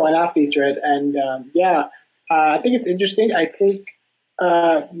 yeah, why not feature it? And, I think it's interesting. I think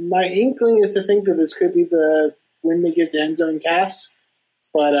my inkling is to think that this could be the win they give to Enzo and Cass.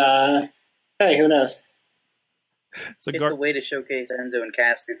 But, hey, who knows? It's a way to showcase Enzo and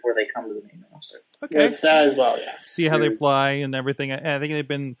Cass before they come to the main roster. Okay. That as well, yeah. See how they fly and everything. I think they've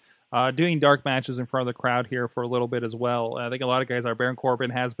been doing dark matches in front of the crowd here for a little bit as well. I think a lot of guys are. Baron Corbin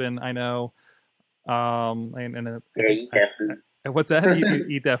has been, I know. Eat that food. What's that?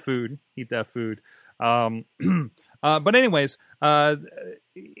 Eat that food. Eat that food. But anyways,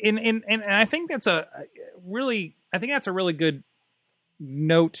 and I think that's a really good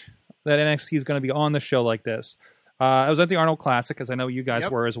note that NXT is going to be on the show like this. I was at the Arnold Classic, as I know you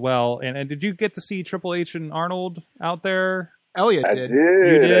guys were as well. And did you get to see Triple H and Arnold out there? Elliot did.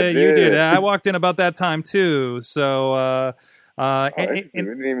 You did. I walked in about that time too. So, we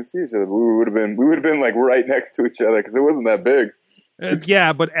didn't even see each other. We would have been like right next to each other because it wasn't that big.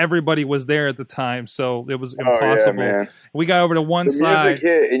 Yeah, but everybody was there at the time, so it was impossible. Yeah, man. We got over to one the side. Music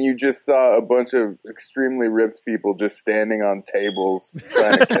hit, and you just saw a bunch of extremely ripped people just standing on tables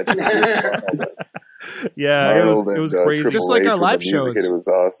trying to catch Yeah, it was crazy. Just like our live shows. It was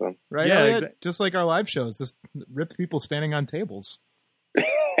awesome. Right? Yeah, just like our live shows. Just ripped people standing on tables.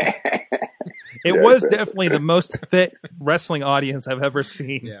 It was definitely the most fit wrestling audience I've ever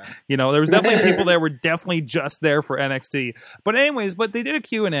seen. Yeah. There was definitely people that were definitely just there for NXT. But anyways, they did a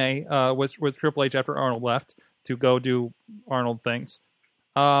Q&A with Triple H after Arnold left to go do Arnold things.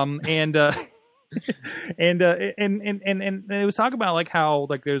 And it was talking about like how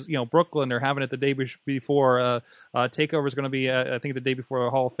like there's Brooklyn, they're having it the day before Takeover is going to be I think the day before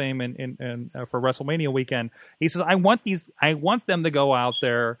Hall of Fame and for WrestleMania weekend. He says I want them to go out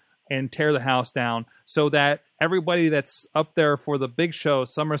there and tear the house down so that everybody that's up there for the big show,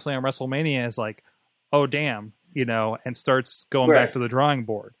 SummerSlam, WrestleMania, is like, oh damn, and starts going back to the drawing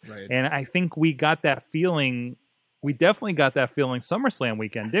board. Right. And I think we got that feeling. We definitely got that feeling SummerSlam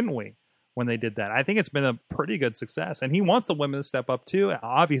weekend, didn't we? When they did that, I think it's been a pretty good success, and he wants the women to step up too.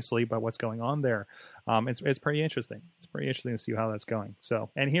 Obviously, by what's going on there, it's pretty interesting. It's pretty interesting to see how that's going. So,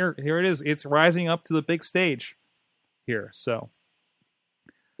 and here it is. It's rising up to the big stage here. So,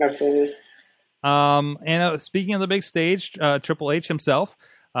 absolutely. And speaking of the big stage, Triple H himself,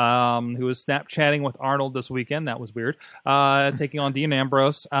 who was Snapchatting with Arnold this weekend. That was weird. Taking on Dean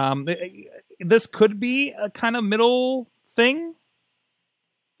Ambrose. This could be a kind of middle thing.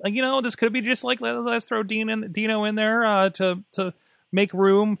 This could be just like let's throw Dino in there to make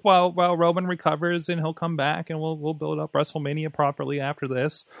room while Roman recovers and he'll come back and we'll build up WrestleMania properly after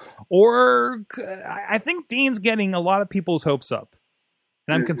this. Or I think Dean's getting a lot of people's hopes up,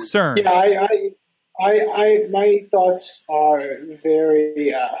 and I'm concerned. Yeah, I my thoughts are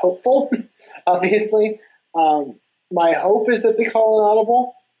very hopeful. obviously. My hope is that they call an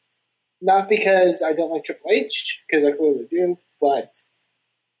audible, not because I don't like Triple H, because I clearly do, but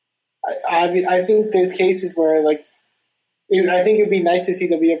I think there's cases where, like, I think it'd be nice to see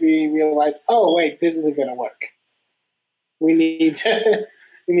WWE realize, oh wait, this isn't going to work. We need to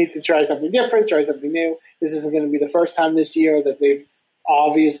try something different, try something new. This isn't going to be the first time this year that they've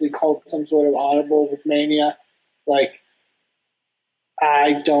obviously called some sort of audible with Mania. Like,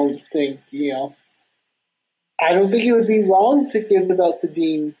 I don't think it would be wrong to give the belt to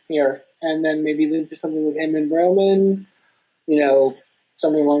Dean here, and then maybe lead to something with him and Roman,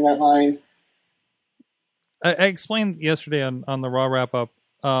 something along that line. I explained yesterday on the Raw wrap up.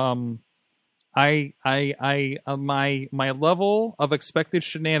 My level of expected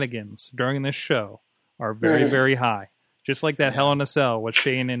shenanigans during this show are very, very high. Just like that Hell in a Cell with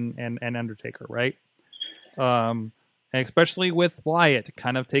Shane and Undertaker, right? And especially with Wyatt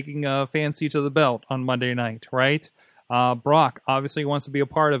kind of taking a fancy to the belt on Monday night, right? Brock obviously wants to be a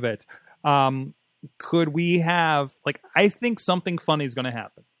part of it. Could we have, I think something funny is going to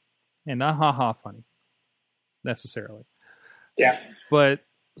happen. And not ha-ha funny, necessarily. Yeah. But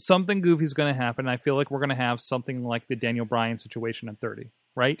something goofy is going to happen. I feel like we're going to have something like the Daniel Bryan situation at 30,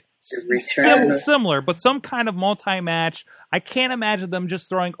 right? Similar, but some kind of multi-match. I can't imagine them just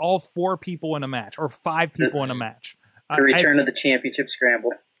throwing all 4 people in a match or 5 people in a match. The return of the championship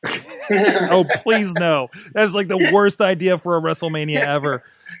scramble. Oh, please no. That's like the worst idea for a WrestleMania ever.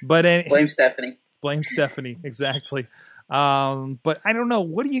 But blame Stephanie. Blame Stephanie, exactly. But I don't know.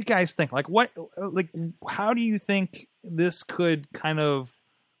 What do you guys think? How do you think this could kind of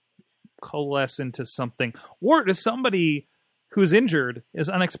coalesce into something? Or does somebody who's injured is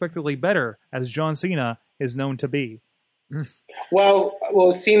unexpectedly better, as John Cena is known to be? Well,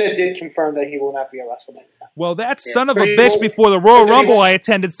 Cena did confirm that he will not be at WrestleMania. Well, that son of a bitch before the Royal Rumble I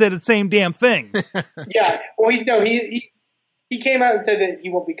attended said the same damn thing. Yeah. Well, he came out and said that he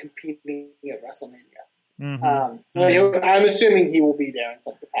won't be competing at WrestleMania. Mm-hmm. I'm assuming he will be there in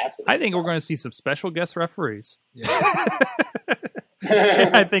some capacity. I think we're going to see some special guest referees. Yeah.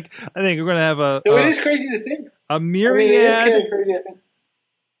 I think we're going to have it is crazy to think. A myriad. It is kind of crazy to think.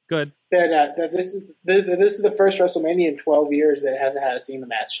 Good. That this is the first WrestleMania in 12 years that hasn't had a Cena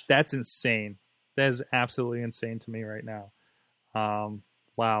match. That's insane. That is absolutely insane to me right now.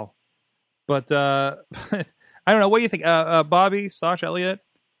 Wow. But I don't know. What do you think, Bobby, Sasha, Elliott?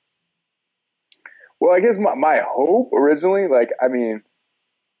 Well, I guess my hope originally,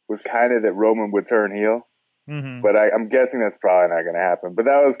 was kind of that Roman would turn heel. Mm-hmm. But I'm guessing that's probably not going to happen. But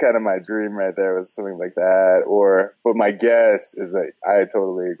that was kind of my dream right there, was something like that. But my guess is that I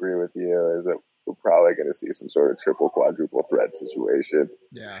totally agree with you, is that we're probably going to see some sort of triple, quadruple threat situation.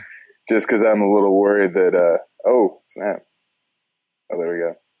 Yeah. Just because I'm a little worried that, snap. Oh, there we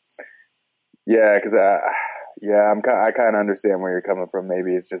go. Yeah, because I kind of understand where you're coming from.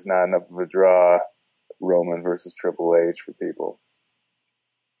 Maybe it's just not enough of a draw, Roman versus Triple H for people.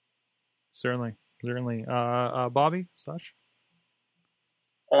 Certainly. Bobby, Sash?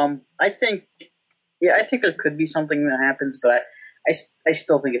 I think there could be something that happens, but I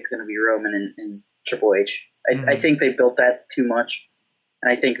still think it's going to be Roman and Triple H. I think they built that too much,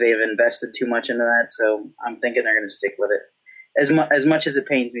 and I think they've invested too much into that, so I'm thinking they're going to stick with it. As much as it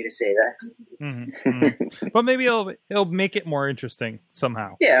pains me to say that. Mm-hmm. Mm-hmm. But maybe it'll make it more interesting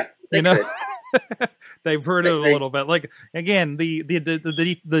somehow. Yeah. They've heard it a little bit. Like, again, the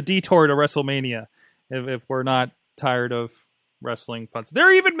detour to WrestleMania, if we're not tired of wrestling puns.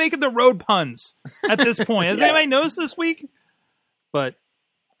 They're even making the road puns at this point. Has anybody noticed this week? But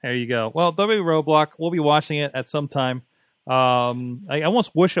there you go. Well, WWE Roadblock, we'll be watching it at some time. I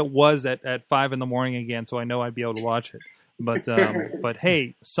almost wish it was at 5 a.m. again, so I know I'd be able to watch it. But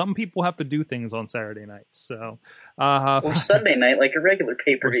hey, some people have to do things on Saturday nights. So or Sunday night like a regular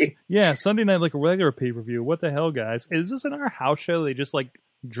pay-per-view. Yeah, Sunday night like a regular pay-per-view. What the hell, guys? Is this in our house show? They just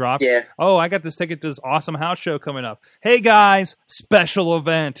dropped. Yeah. Oh, I got this ticket to this awesome house show coming up. Hey guys, special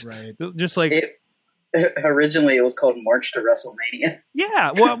event. Right. Just originally it was called March to WrestleMania.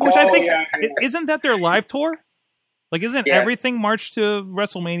 Yeah, well, which I think isn't that their live tour? Isn't everything March to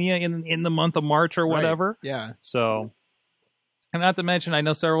WrestleMania in the month of March or whatever? Right. Yeah. So. And not to mention, I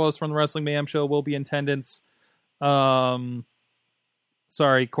know several of us from the Wrestling Mayhem show will be in attendance. Sorry,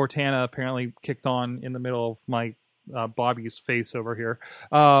 Cortana apparently kicked on in the middle of my Bobby's face over here.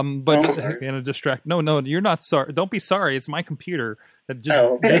 But in a distract. No, you're not sorry. Don't be sorry. It's my computer that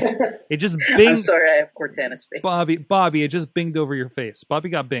it just binged. I'm sorry, I have Cortana's face. Bobby, it just binged over your face. Bobby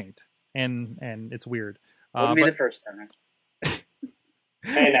got binged, and it's weird. Wouldn't be the first time.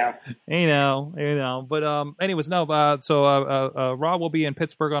 Hey now. But anyways, no. So Raw will be in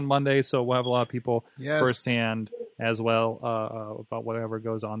Pittsburgh on Monday, so we'll have a lot of people firsthand as well about whatever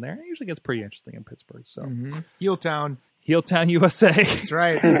goes on there. It usually gets pretty interesting in Pittsburgh. So Heel Town, USA. That's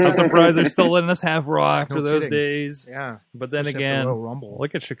right. I'm surprised they're still letting us have Raw after No those kidding. days. Yeah. But then Especially again, after the Royal Rumble.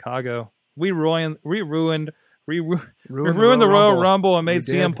 look at Chicago. We ruined the Royal Rumble. Rumble and made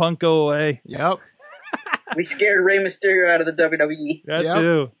We CM did. Punk go away. Yep. We scared Rey Mysterio out of the WWE.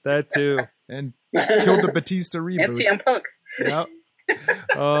 That too. And killed the Batista reboot. And CM Punk. Yep.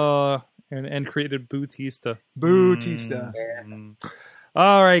 And created Bautista. Bautista.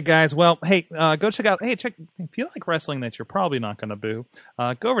 All right, guys. Well, hey, go check out. Hey, check. If you like wrestling that you're probably not going to boo,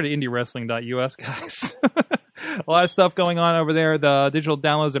 go over to indiewrestling.us, guys. A lot of stuff going on over there. The digital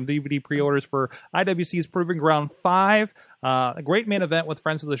downloads and DVD pre-orders for IWC's Proving Ground 5. A great main event with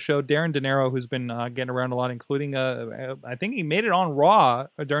friends of the show, Darren De Niro, who's been getting around a lot, including, I think he made it on Raw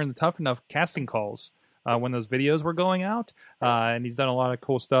during the Tough Enough casting calls when those videos were going out. And he's done a lot of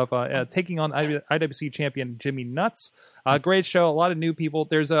cool stuff, taking on IWC champion Jimmy Nuts. Great show, a lot of new people.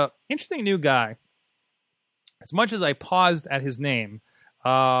 There's a interesting new guy. As much as I paused at his name,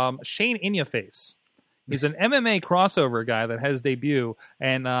 Shane Inyaface. He's an MMA crossover guy that has debut,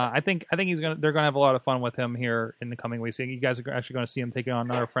 and I think they're gonna have a lot of fun with him here in the coming weeks. You guys are actually going to see him taking on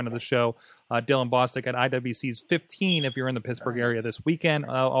another friend of the show, Dylan Bostic, at IWC's 15. If you're in the Pittsburgh area this weekend,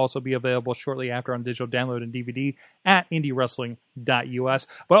 I'll also be available shortly after on digital download and DVD at indiewrestling.us.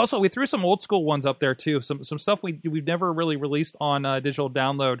 But also, we threw some old school ones up there too. Some stuff we've never really released on digital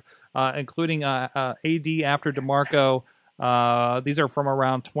download, including AD after DeMarco. These are from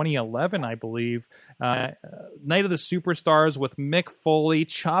around 2011, I believe. Night of the Superstars with Mick Foley,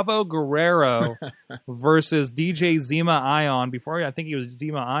 Chavo Guerrero versus DJ Zima Ion. Before, I think he was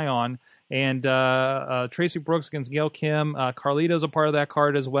Zima Ion. And Tracy Brooks against Gail Kim. Carlito's a part of that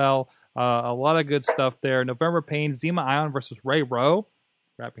card as well. A lot of good stuff there. November Pain, Zima Ion versus Ray Rowe.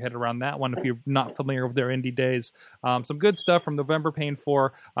 Wrap your head around that one if you're not familiar with their indie days. Some good stuff from November Pain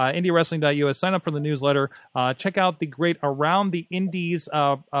 4. IndieWrestling.us. Sign up for the newsletter. Check out the great Around the Indies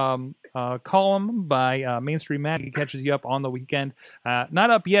column by Mainstream Matt. He catches you up on the weekend. Not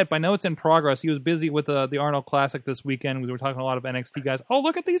up yet, but I know it's in progress. He was busy with the Arnold Classic this weekend. We were talking a lot of NXT guys. Oh,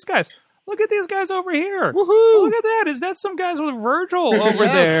 look at these guys. Look at these guys over here. Woohoo! Look at that. Is that some guys with Virgil over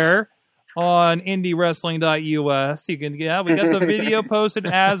there? On indiewrestling.us. We got the video posted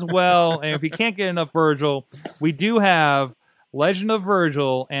as well. And if you can't get enough Virgil, we do have Legend of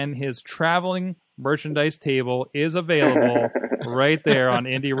Virgil, and his traveling merchandise table is available right there on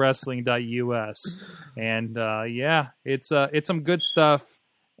indiewrestling.us. And it's some good stuff.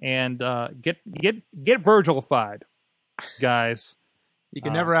 And get Virgilified, guys. You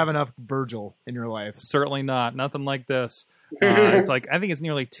can never have enough Virgil in your life. Certainly not. Nothing like this. It's like, I think it's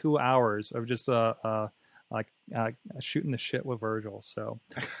nearly 2 hours of just shooting the shit with Virgil. So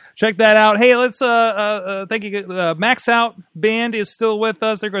check that out. Hey, let's thank you. Max Out Band is still with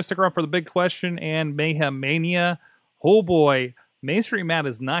us. They're going to stick around for the big question and Mayhem Mania. Oh boy, Mainstream Matt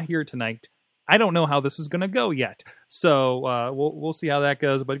is not here tonight. I don't know how this is going to go yet. So we'll see how that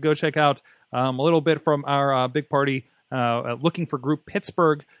goes. But go check out a little bit from our big party, Looking for Group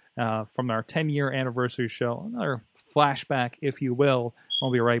Pittsburgh, from our 10-year anniversary show. Another flashback, if you will. I'll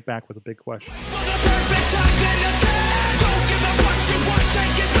be right back with a big question.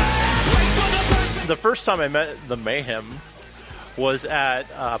 The first time I met the Mayhem was at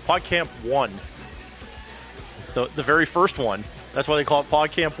PodCamp 1. The very first one. That's why they call it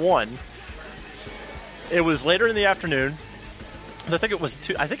PodCamp 1. It was later in the afternoon. I think it was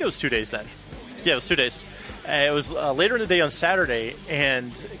 2 days then. Yeah, it was 2 days. It was later in the day on Saturday,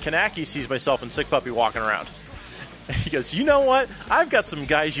 and Kanaki sees myself and Sick Puppy walking around. He goes, you know what? I've got some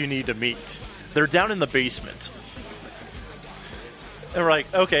guys you need to meet. They're down in the basement. And we're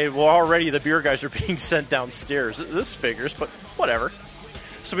like, okay, well, already the beer guys are being sent downstairs. This figures, but whatever.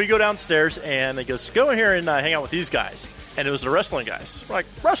 So we go downstairs, and he goes, go in here and hang out with these guys. And it was the wrestling guys. We're like,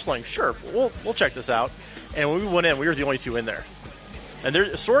 wrestling? Sure, we'll check this out. And when we went in, we were the only two in there. And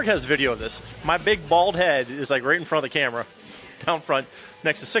Sorg has video of this. My big bald head is like right in front of the camera, down front,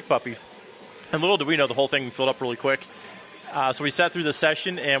 next to Sick Puppy. And little do we know, the whole thing filled up really quick. So we sat through the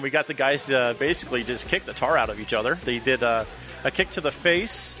session, and we got the guys to basically just kick the tar out of each other. They did a kick to the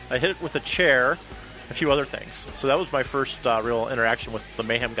face, a hit with a chair, a few other things. So that was my first real interaction with the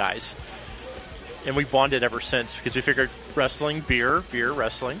Mayhem guys. And we bonded ever since, because we figured wrestling, beer,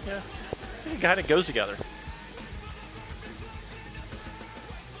 wrestling, yeah, it kind of goes together.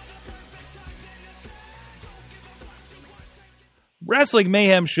 Wrestling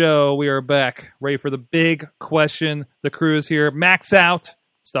Mayhem Show. We are back, ready for the big question. The crew is here. Max out.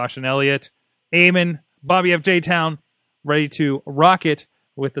 Stosh and Elliott. Eamon, Bobby F. J-Town, ready to rock it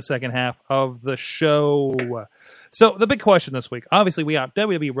with the second half of the show. So the big question this week. Obviously, we have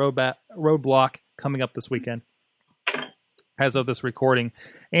WWE Roadblock coming up this weekend as of this recording.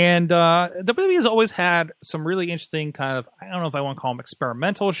 And WWE has always had some really interesting kind of, I don't know if I want to call them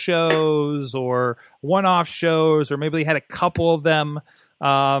experimental shows or one-off shows, or maybe they had a couple of them,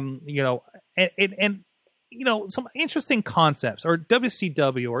 and some interesting concepts, or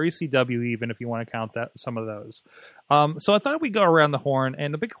WCW or ECW even, if you want to count that, some of those. So I thought we'd go around the horn,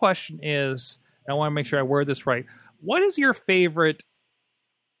 and the big question is, and I want to make sure I word this right, what is your favorite,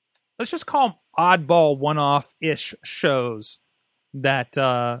 let's just call them oddball one-off-ish shows that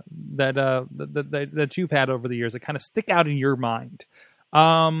you've had over the years that kind of stick out in your mind?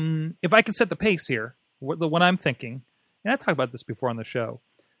 If I can set the pace here, the one I'm thinking, and I talked about this before on the show,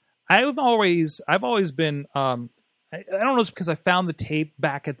 I've always been, I don't know, it's because I found the tape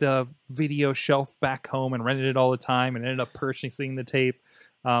back at the video shelf back home and rented it all the time and ended up purchasing the tape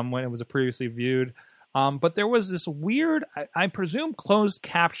when it was previously viewed. But there was this weird, I presume, closed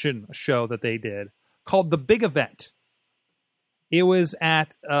caption show that they did called The Big Event. It was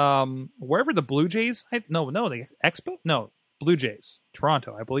at wherever the Blue Jays, the Expo? No, Blue Jays,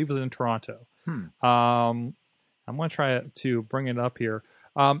 Toronto. I believe it was in Toronto. I'm going to try to bring it up here.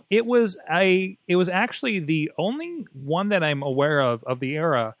 It was actually the only one that I'm aware of the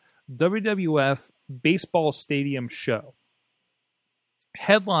era WWF baseball stadium show,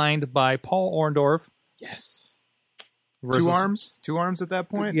 headlined by Paul Orndorff. Yes. Versus, two arms at that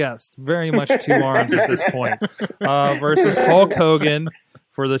point. Yes, very much two arms at this point. Versus Hulk Hogan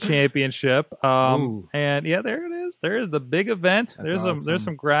for the championship. And yeah, there it is. There is the big event. There's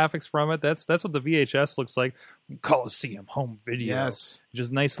some graphics from it. That's what the VHS looks like. Coliseum home video. Yes.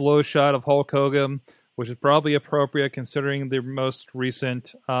 Just nice low shot of Hulk Hogan, which is probably appropriate considering the most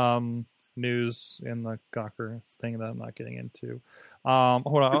recent news in the Gawker thing that I'm not getting into.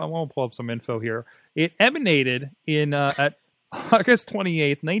 Hold on, I want to pull up some info here. It emanated in at August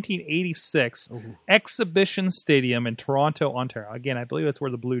 28th, 1986, Exhibition Stadium in Toronto, Ontario. Again, I believe that's where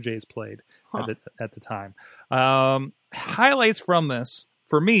the Blue Jays played at the time. Highlights from this,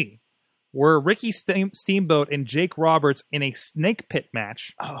 for me, were Ricky Steamboat and Jake Roberts in a snake pit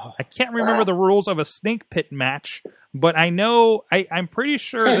match. I can't remember the rules of a snake pit match, but I know, I'm pretty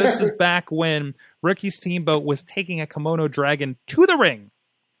sure this is back when Ricky Steamboat was taking a kimono dragon to the ring.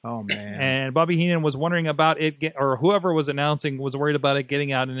 Oh, man. And Bobby Heenan was wondering about it, or whoever was announcing was worried about it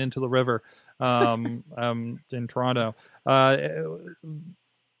getting out and into the river in Toronto. You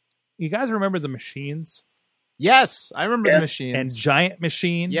guys remember the Machines? Yes, I remember the Machines. And Giant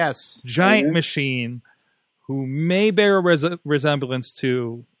Machine? Yes. Giant Machine, who may bear a resemblance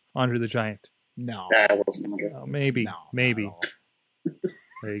to Andre the Giant. No. Maybe. Maybe.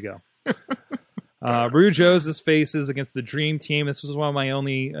 There you go. Rougeau's faces against the Dream Team. This was one of my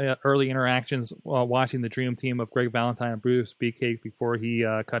only early interactions while watching the Dream Team of Greg Valentine and Bruce Beefcake before he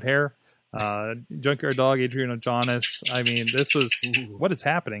cut hair. Junkyard Dog, Adrian O'Jonas. I mean, this was... What is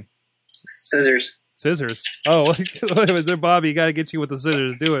happening? Scissors. Oh, Bobby, you got to get you with the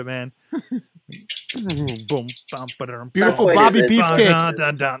scissors. Do it, man. Beautiful Bobby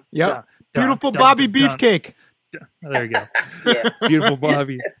Beefcake. Yep. Beautiful Bobby Beefcake. There you go. Beautiful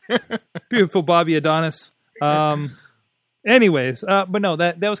Bobby. Beautiful Bobby Adonis. Anyways, but no,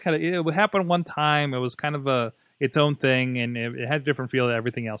 that was kind of, it happened one time. It was kind of its own thing, and it had a different feel to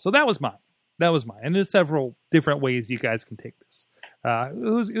everything else. So that was mine. And there's several different ways you guys can take this.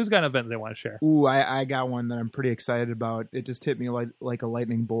 Who's got an event they want to share? Ooh, I got one that I'm pretty excited about. It just hit me like a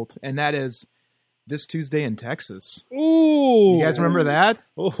lightning bolt, and that is this Tuesday in Texas. Ooh, you guys remember that?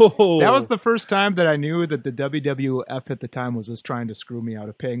 Oh, that was the first time that I knew that the WWF at the time was just trying to screw me out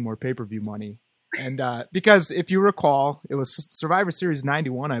of paying more pay-per-view money. And because if you recall, it was Survivor Series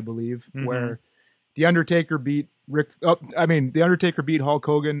 91, I believe, where The Undertaker beat The Undertaker beat Hulk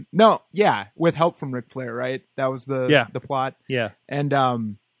Hogan. No, yeah, with help from Ric Flair, right? That was the plot. Yeah. And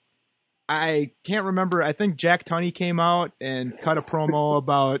I can't remember. I think Jack Tunney came out and cut a promo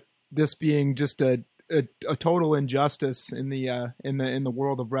about this being just a total injustice in the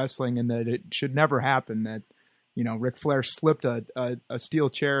world of wrestling, and that it should never happen. That Ric Flair slipped a steel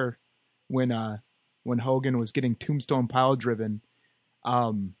chair when Hogan was getting tombstone pile driven.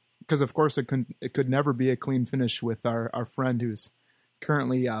 Because of course it could never be a clean finish with our friend who's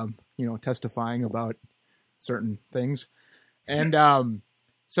currently testifying about certain things, and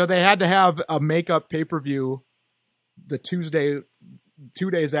so they had to have a makeup pay-per-view the Tuesday,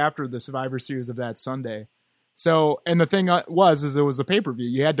 2 days after the Survivor Series of that Sunday. So, and the thing is it was a pay-per-view.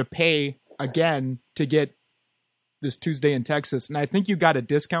 You had to pay again to get this Tuesday in Texas. And I think you got a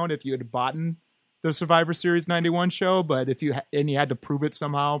discount if you had bought the Survivor Series 91 show, but if you had to prove it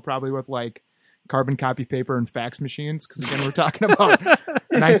somehow, probably with like carbon copy paper and fax machines, because again we're talking about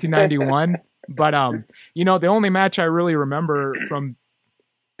 1991. But the only match I really remember from,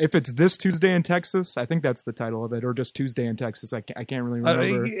 if it's this Tuesday in Texas, I think that's the title of it, or just Tuesday in Texas. I can't really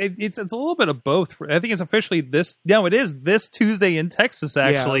remember. It's a little bit of both. I think it's officially this. No, it is this Tuesday in Texas.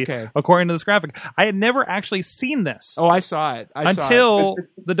 Actually, yeah, okay. According to this graphic, I had never actually seen this. Oh, I saw it until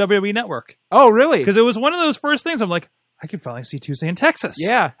the WWE Network. Oh, really? Because it was one of those first things. I'm like, I can finally see Tuesday in Texas.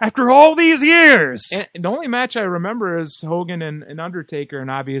 Yeah. After all these years. And the only match I remember is Hogan and Undertaker, and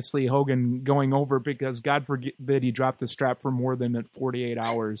obviously Hogan going over because God forbid he dropped the strap for more than 48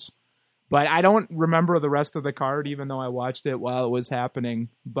 hours. But I don't remember the rest of the card, even though I watched it while it was happening.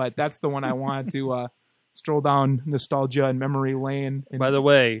 But that's the one I wanted to stroll down nostalgia and memory lane. By the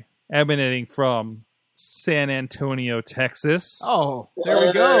way, emanating from San Antonio, Texas. Oh, there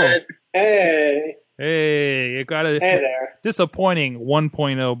we go. Hey, you got a there. Disappointing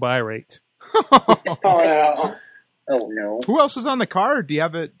 1.0 buy rate. Oh no. Who else is on the card? Do you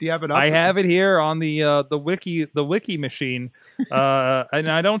have it up? I have it here on the wiki machine.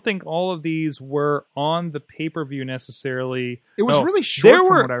 And I don't think all of these were on the pay-per-view necessarily. It was really short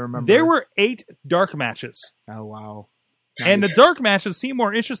from what I remember. There were 8 dark matches. Oh, wow. Nice. And the dark matches seem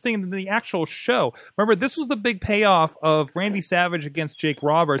more interesting than the actual show. Remember, this was the big payoff of Randy Savage against Jake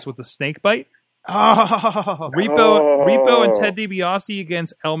Roberts with the snake bite. Oh. Repo and Ted DiBiase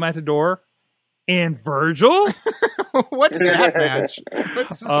against El Matador and Virgil. What's that match?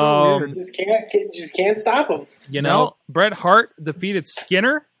 What's so weird? Just can't stop him. Bret Hart defeated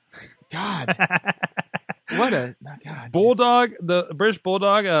Skinner. God. God. Bulldog, the British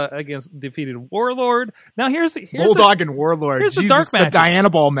Bulldog defeated Warlord. Now here's Bulldog and Warlord. Here's Jesus, the dark match. The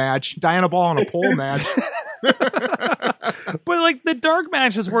Diana Ball match. Diana Ball on a pole match. But like the dark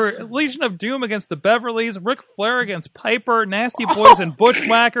matches were Legion of Doom against the Beverleys, Ric Flair against Piper, Nasty Boys and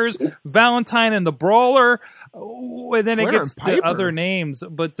Bushwhackers, Valentine and the Brawler. And then Flair it gets and Piper. the other names.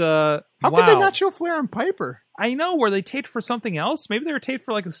 But how could they not show Flair and Piper? I know. Were they taped for something else? Maybe they were taped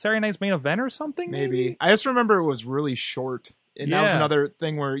for like a Saturday Night's Main Event or something? Maybe. I just remember it was really short. And that was another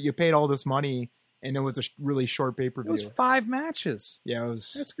thing where you paid all this money and it was a really short pay-per-view. It was 5 matches. Yeah, it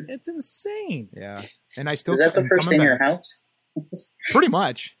was. It's insane. Yeah. And I still. Is that the first in your house? Pretty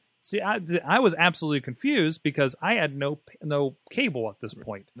much. See, I was absolutely confused because I had no cable at this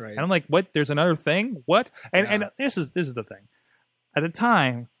point. Right. And I'm like, what? There's another thing? What? And this is the thing. At the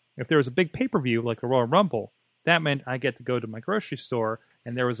time, if there was a big pay-per-view like a Royal Rumble, that meant I get to go to my grocery store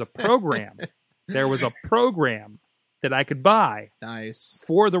and there was a program. There was a program that I could buy. Nice.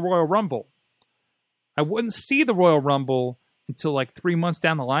 For the Royal Rumble. I wouldn't see the Royal Rumble until like 3 months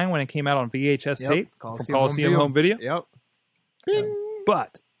down the line when it came out on VHS tape from Coliseum Home Video. Yep. Bing.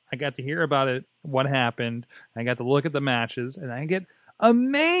 But I got to hear about it, what happened. I got to look at the matches, and I get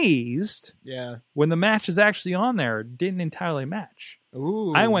amazed when the match is actually on there didn't entirely match.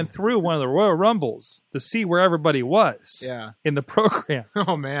 Ooh. I went through one of the Royal Rumbles to see where everybody was in the program.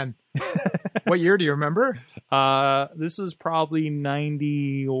 Oh, man. What year do you remember? This is probably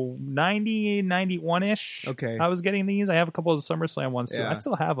 91-ish. Okay. I was getting these. I have a couple of the SummerSlam ones, too. Yeah. I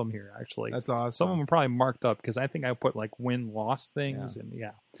still have them here, actually. That's awesome. Some of them are probably marked up because I think I put like win-loss things. And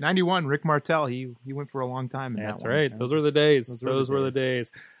 91, Rick Martel. He went for a long time in That's that right. one. Those were the days. Those were the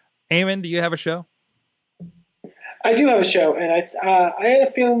days. Eamon, do you have a show? I do have a show, and I had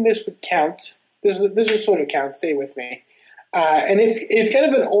a feeling this would count. This would sort of count. Stay with me. And it's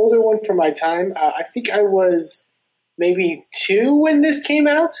kind of an older one for my time. I think I was maybe 2 when this came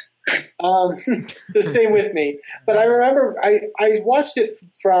out. So stay with me. But I remember I watched it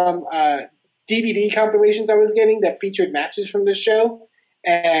from DVD compilations I was getting that featured matches from this show.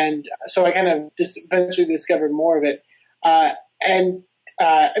 And so I kind of just eventually discovered more of it. I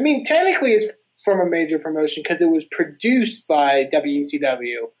mean, technically it's from a major promotion because it was produced by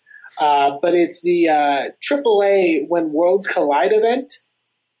WCW. But it's the AAA When Worlds Collide event.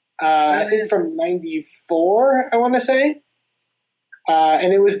 I think from 94, I want to say.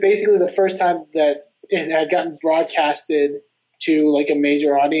 And it was basically the first time that it had gotten broadcasted to like a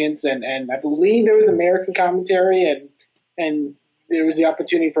major audience. And I believe there was American commentary and there was the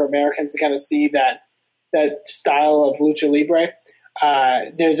opportunity for Americans to kind of see that style of lucha libre.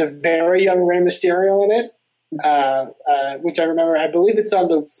 There's a very young Rey Mysterio in it. Which I remember, I believe it's on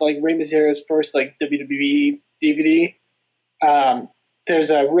the Rey Mysterio's first WWE DVD. There's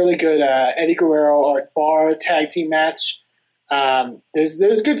a really good Eddie Guerrero Art Barr tag team match.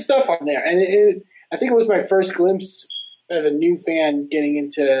 There's good stuff on there, and I think it was my first glimpse as a new fan getting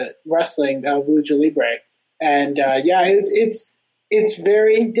into wrestling of Lucha Libre, and it's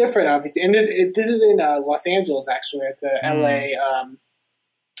very different, obviously. And this is in Los Angeles, actually, at the LA,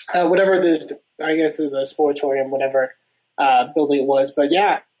 whatever there's, I guess the Sportatorium, whatever building it was. But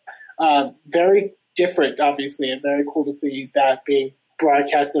yeah, very different, obviously, and very cool to see that being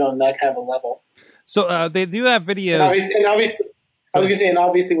broadcasted on that kind of a level. So they do have videos. And obviously, I was going to say, and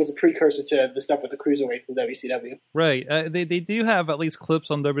obviously was a precursor to the stuff with the Cruiserweight from WCW. Right. They do have at least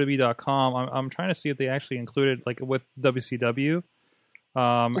clips on WWE.com. I'm trying to see if they actually included, like, with WCW.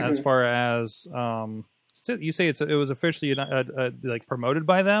 As far as you say, it was officially like promoted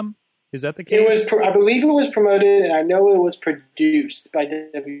by them. Is that the case? It was. I believe it was promoted, and I know it was produced by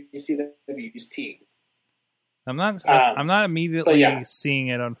WCW's team. I'm not immediately seeing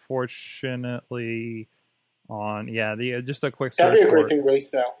it, unfortunately. On just a quick search. That'd be a great thing to release,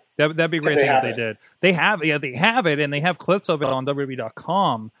 though. That'd be a great thing if they did. They have it, and they have clips of it on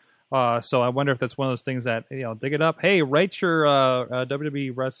WWE.com. So I wonder if that's one of those things that, dig it up. Hey, write your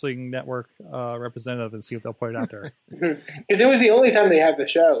WWE Wrestling Network representative and see if they'll put it out there. Because it was the only time they had the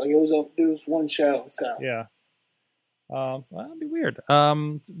show. Like, there was one show. So yeah, that'd be weird.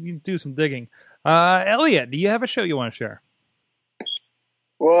 You do some digging. Elliot, do you have a show you want to share?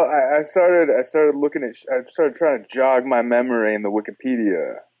 Well, I started looking at. I started trying to jog my memory in the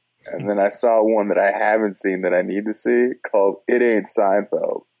Wikipedia, and then I saw one that I haven't seen that I need to see called "It Ain't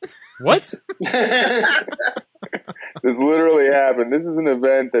Seinfeld." What? This literally happened. This is an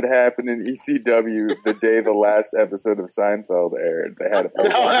event that happened in ECW the day the last episode of Seinfeld aired. They had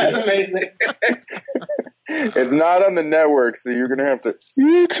oh, that's amazing. It's not on the network, so you're gonna have to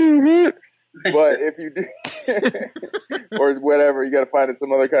YouTube it. But if you do, or whatever, you got to find it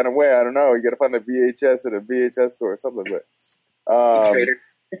some other kind of way. I don't know. You got to find the VHS at a VHS store or something. But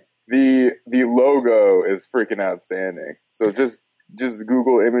the logo is freaking outstanding. So just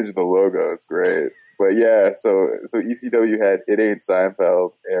Google image the logo. It's great. But yeah, so ECW had "It Ain't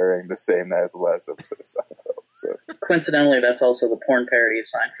Seinfeld" airing the same night as the last episode of Seinfeld. So coincidentally, that's also the porn parody of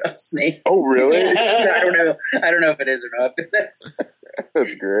Seinfeld's name. Oh, really? I don't know if it is or not. But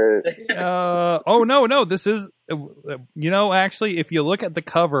that's great. No. This is, actually, if you look at the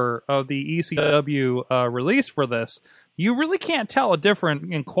cover of the ECW release for this, you really can't tell a difference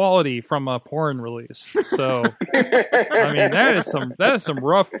in quality from a porn release. So, I mean, that is some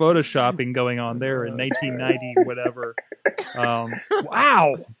rough photoshopping going on there in 1990, whatever.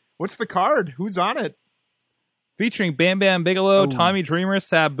 Wow. What's the card? Who's on it? Featuring Bam Bam Bigelow, Tommy Dreamer,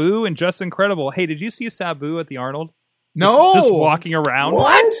 Sabu, and Just Incredible. Hey, did you see Sabu at the Arnold? No, just walking around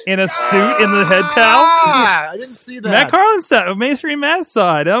in a suit in the head towel. I didn't see that. Matt Carlin Mainstream Matt's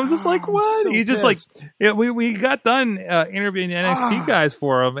side. I'm just like, what? So he just pissed. we got done interviewing NXT guys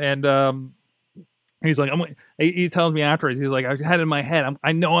for him, and he's like, he tells me afterwards, he's like, I had it in my head,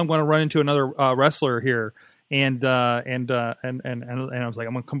 I know I'm going to run into another wrestler here. And I was like,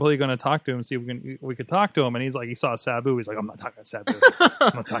 I'm completely going to talk to him and see if we could talk to him. And he's like, he saw Sabu. He's like, I'm not talking to Sabu.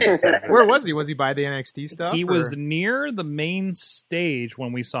 I'm not talking to Sabu. Where was he? Was he by the NXT stuff? He was near the main stage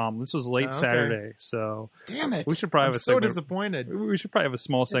when we saw him. This was late Saturday. So damn it. We should probably have a disappointed. We should probably have a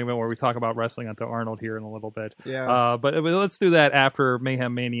small segment where we talk about wrestling at the Arnold here in a little bit. Yeah. But let's do that after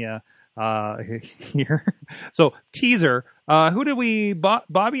Mayhem Mania. Here. So teaser. Who did we?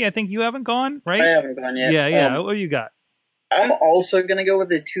 Bobby, I think you haven't gone, right? I haven't gone yet. Yeah. What do you got? I'm also gonna go with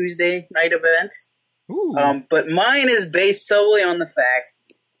the Tuesday night event. Ooh. But mine is based solely on the fact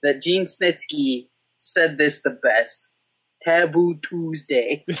that Gene Snitsky said this the best. Taboo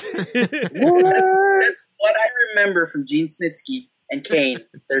Tuesday. That's what I remember from Gene Snitsky and Kane,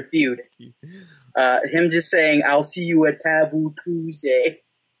 their feud. Him just saying, "I'll see you at Taboo Tuesday."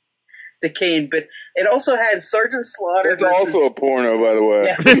 To Kane, but it also had Sergeant Slaughter. It's also a porno, by the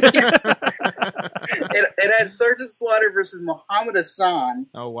way. Yeah. it had Sergeant Slaughter versus Muhammad Hassan.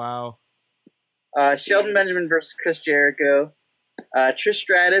 Oh, wow. Shelton Benjamin versus Chris Jericho. Trish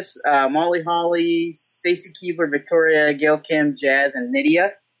Stratus, Molly Holly, Stacy Keibler, Victoria, Gail Kim, Jazz, and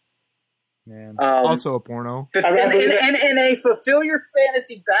Nydia. Man, also a porno. And a Fulfill Your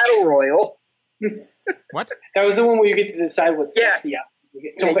Fantasy Battle Royal. What? That was the one where you get to decide what's sexy out.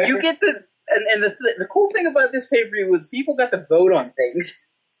 You get and the cool thing about this pay-per-view was people got to vote on things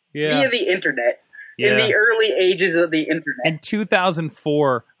via the internet in the early ages of the internet. In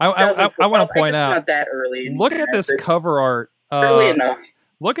 2004, I want to point out, not that early. Look at this cover art. Early enough.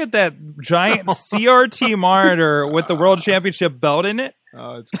 Look at that giant CRT monitor with the World Championship belt in it.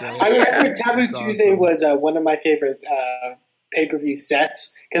 Oh, it's great. I remember Taboo Tuesday was one of my favorite pay-per-view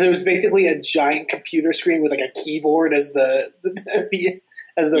sets because it was basically a giant computer screen with like a keyboard as the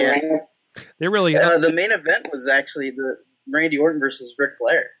ring. They really the main event was actually the Randy Orton versus Ric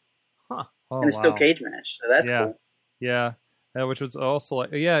Flair in a steel cage match. So that's cool. Yeah. Which was also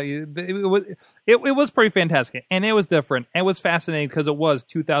like, it was pretty fantastic, and it was different. It was fascinating because it was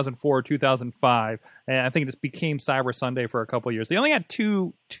 2004, 2005, and I think it just became Cyber Sunday for a couple of years. They only had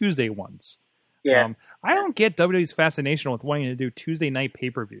 2 Tuesday ones. Yeah, I don't get WWE's fascination with wanting to do Tuesday night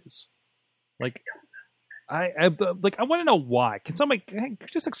pay-per-views. Like, I want to know why. Can somebody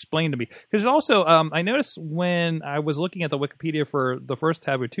just explain to me? Because also, I noticed when I was looking at the Wikipedia for the first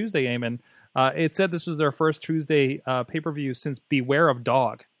Taboo Tuesday, Eamon, it said this was their first Tuesday pay-per-view since Beware of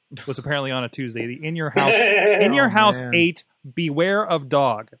Dog was apparently on a Tuesday. The In Your House 8 Beware of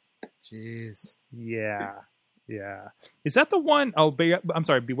Dog. Jeez. Yeah. Is that the one? Oh, I'm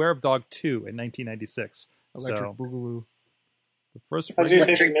sorry. Beware of Dog 2 in 1996. Electric Boogaloo. The first. I was going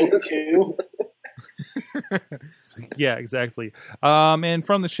to say Electric 2. Yeah, exactly. And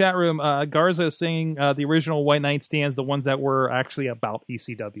from the chat room, Garza is saying the original White Knight stands, the ones that were actually about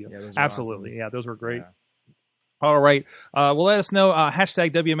ECW. Yeah, those absolutely. Awesome. Yeah, those were great. Yeah. All right. Well, let us know.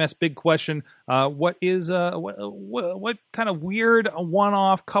 Hashtag WMS big question. What is what kind of weird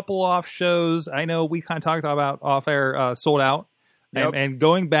one-off, couple-off shows? I know we kind of talked about off-air Sold Out. Yep. And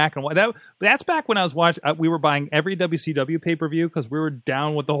going back and that's back when I was watching. We were buying every WCW pay per view because we were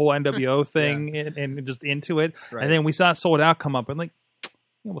down with the whole NWO thing and just into it. Right. And then we saw Sold Out come up and like,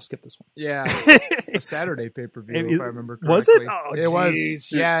 we'll skip this one. Yeah, a Saturday pay per view if I remember correctly. Was it? Oh, it was.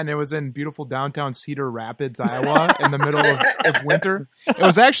 Yeah, and it was in beautiful downtown Cedar Rapids, Iowa, in the middle of winter. It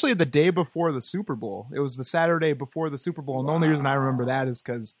was actually the day before the Super Bowl. It was the Saturday before the Super Bowl, and the only reason I remember that is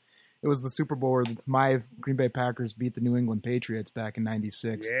because it was the Super Bowl where my Green Bay Packers beat the New England Patriots back in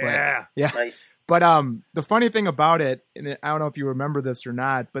 '96. Yeah. Nice. But the funny thing about it, and I don't know if you remember this or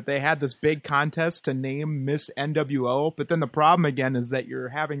not, but they had this big contest to name Miss NWO. But then the problem again is that you're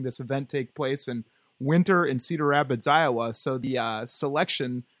having this event take place in winter in Cedar Rapids, Iowa. So the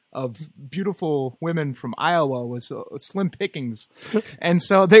selection of beautiful women from Iowa was slim pickings. And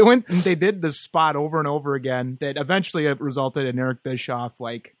so they went and they did this spot over and over again that eventually resulted in Eric Bischoff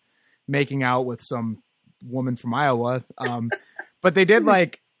making out with some woman from Iowa. But they did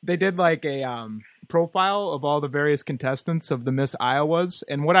a profile of all the various contestants of the Miss Iowas.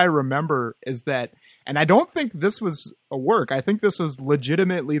 And what I remember is that, and I don't think this was a work. I think this was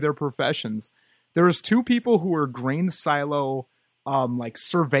legitimately their professions. There was 2 people who were grain silo,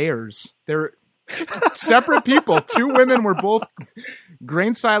 surveyors. They're separate people. 2 women were both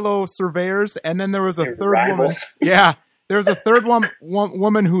grain silo surveyors. And then there was a third woman. Yeah. There was a third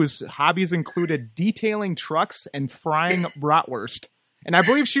woman whose hobbies included detailing trucks and frying bratwurst. And I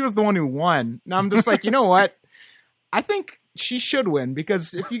believe she was the one who won. Now I'm just like, you know what? I think she should win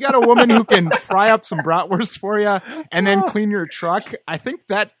because if you got a woman who can fry up some bratwurst for you and then clean your truck, I think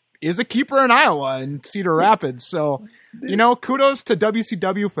that is a keeper in Iowa and Cedar Rapids. So, kudos to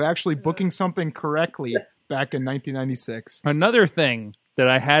WCW for actually booking something correctly back in 1996. Another thing that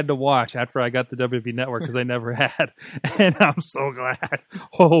I had to watch after I got the WWE Network because I never had, and I'm so glad.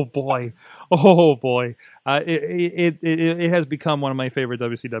 Oh boy. It has become one of my favorite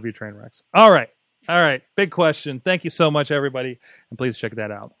WCW train wrecks. All right. Big question. Thank you so much, everybody, and please check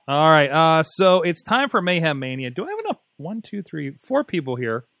that out. All right. So it's time for Mayhem Mania. Do I have enough? 1, 2, 3, 4 people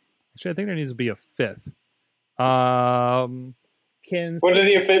here. Actually, I think there needs to be a 5th.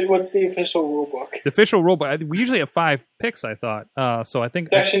 What's the official rule book? The official rule book. We usually have 5 picks, I thought. So I think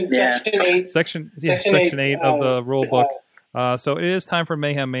Section 8. Section 8 of the rule book. So it is time for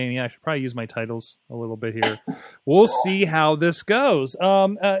Mayhem Mania. I should probably use my titles a little bit here. We'll see how this goes.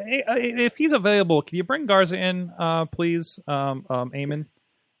 If he's available, can you bring Garza in, please, Eamon?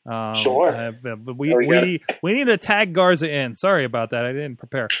 Sure. We need to tag Garza in. Sorry about that. I didn't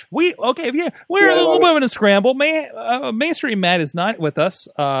prepare. We're a little bit of a scramble. Mainstream Matt is not with us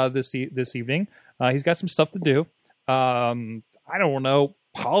this evening. He's got some stuff to do. I don't know,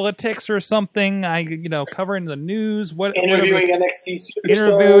 politics or something. Covering the news. Interviewing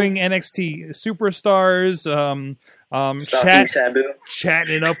NXT superstars.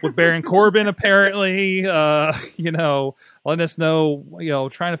 Chatting it up with Baron Corbin. Apparently, letting us know,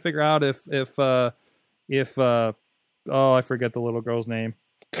 trying to figure out if I forget the little girl's name.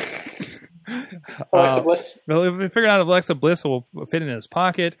 Alexa Bliss. Well, if we figure out if Alexa Bliss will fit in his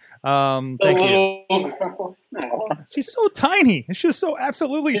pocket, thank you. She's so tiny. She's just so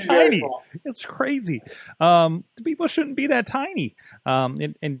absolutely tiny. It's crazy. People shouldn't be that tiny,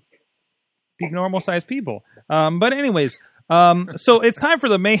 and be normal sized people. But anyways. So it's time for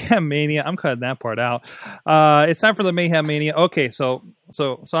the Mayhem Mania. I'm cutting that part out. It's time for the Mayhem Mania. Okay, so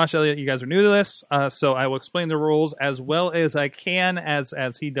Sasha, Elliott, you guys are new to this, so I will explain the rules as well as I can,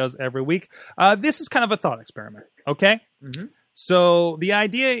 as he does every week. This is kind of a thought experiment, okay? Mm-hmm. So the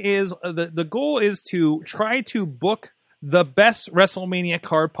idea is, the goal is to try to book the best WrestleMania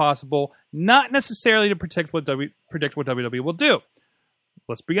card possible, not necessarily to predict what WWE will do.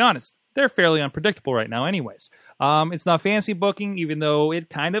 Let's be honest. They're fairly unpredictable right now anyways. It's not fancy booking, even though it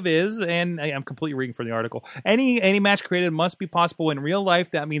kind of is, and I'm completely reading from the article. Any match created must be possible in real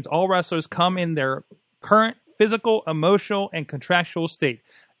life. That means all wrestlers come in their current physical, emotional, and contractual state.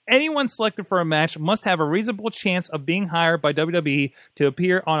 Anyone selected for a match must have a reasonable chance of being hired by WWE to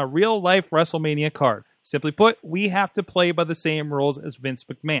appear on a real-life WrestleMania card. Simply put, we have to play by the same rules as Vince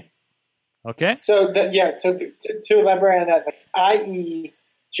McMahon. Okay? So, to elaborate on that, i.e.,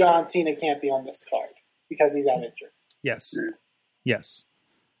 John Cena can't be on this card because he's out injured. Yes. Yes.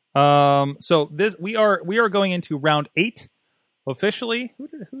 So this we are going into round 8 officially. Who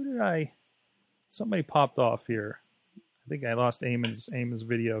did I? Somebody popped off here. I think I lost Eamon's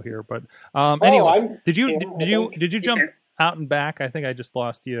video here, but anyways, did you jump out and back? I think I just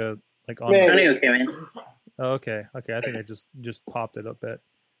lost you on. Okay, man. Okay. I think I just popped it a bit.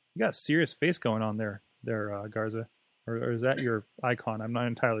 You got a serious face going on there, Garza. Or is that your icon? I'm not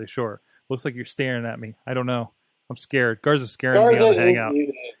entirely sure. Looks like you're staring at me. I don't know. I'm scared. Garza's scaring me on the hangout.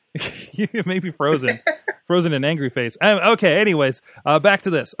 You may be frozen. Frozen and angry face. Okay, anyways, back to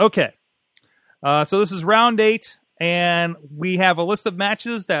this. Okay. So this is round 8, and we have a list of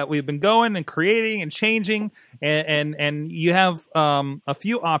matches that we've been going and creating and changing, and you have a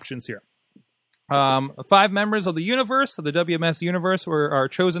few options here. 5 members of the universe, of the WMS universe, are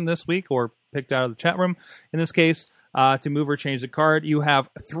chosen this week, or picked out of the chat room, in this case, to move or change the card. You have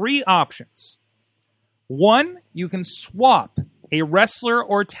 3 options. 1, you can swap a wrestler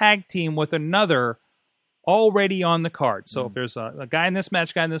or tag team with another already on the card. So if there's a guy in this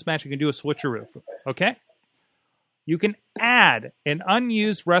match, you can do a switcheroo. Okay? You can add an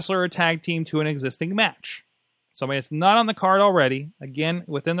unused wrestler or tag team to an existing match. Somebody that's not on the card already, again,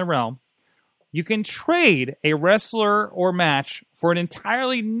 within the realm. You can trade a wrestler or match for an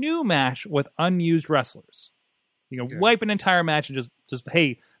entirely new match with unused wrestlers. You can wipe an entire match and just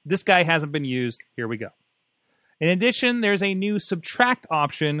hey, this guy hasn't been used. Here we go. In addition, there's a new subtract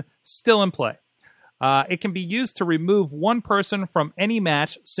option still in play. It can be used to remove one person from any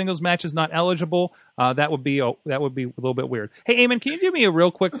match. Singles match is not eligible. That would be a little bit weird. Hey, Eamon, can you do me a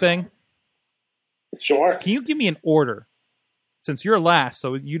real quick thing? Sure. Can you give me an order? Since you're last,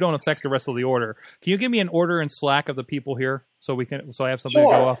 so you don't affect the rest of the order. Can you give me an order in Slack of the people here, so I have something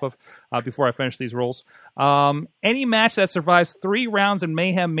to go off of before I finish these rules? Any match that survives 3 rounds in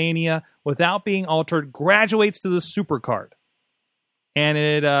Mayhem Mania without being altered graduates to the Super Card. And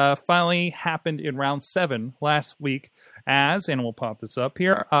it finally happened in round 7 last week. And we'll pop this up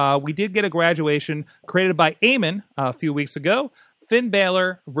here. We did get a graduation created by Eamon a few weeks ago. Finn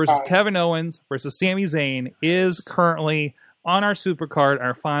Balor versus Kevin Owens versus Sami Zayn is currently on our Supercard,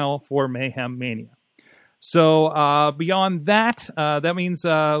 our final for Mayhem Mania. So beyond that, that means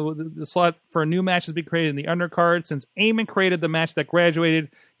the slot for a new match has been created in the undercard. Since Eamon created the match that graduated,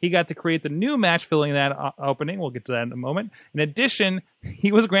 he got to create the new match filling that opening. We'll get to that in a moment. In addition,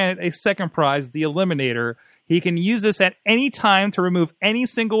 he was granted a second prize, the Eliminator. He can use this at any time to remove any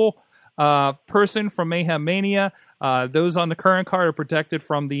single person from Mayhem Mania. Those on the current card are protected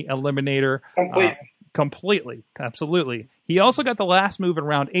from the Eliminator. Completely. Absolutely. He also got the last move in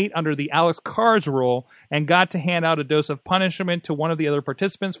round 8 under the Alex Cards rule and got to hand out a dose of punishment to one of the other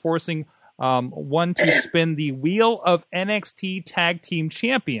participants, forcing one to spin the Wheel of NXT Tag Team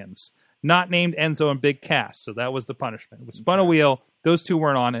Champions, not named Enzo and Big Cass. So that was the punishment. We spun a wheel. Those 2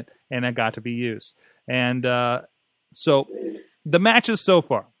 weren't on it, and it got to be used. And so the matches so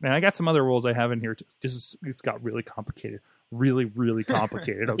far. And I got some other rules I have in here, too. It's got really complicated. Really, really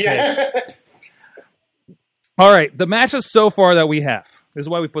complicated. Okay. Yeah. All right, the matches so far that we have. This is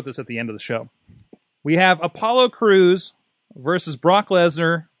why we put this at the end of the show. We have Apollo Crews versus Brock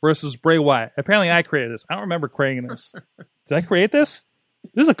Lesnar versus Bray Wyatt. Apparently I created this. I don't remember creating this. Did I create this?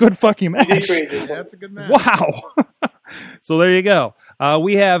 This is a good fucking match. That's a good match. Wow. So there you go.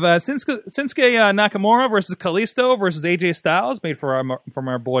 We have Shinsuke Nakamura versus Kalisto versus AJ Styles, made from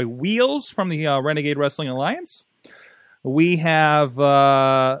our boy Wheels from the Renegade Wrestling Alliance. We have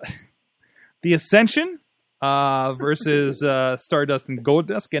The Ascension versus Stardust and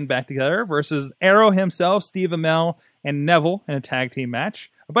Goldust getting back together versus Arrow himself, Steve Amell, and Neville in a tag team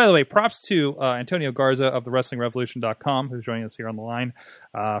match. By the way, props to Antonio Garza of the WrestlingRevolution.com, who's joining us here on the line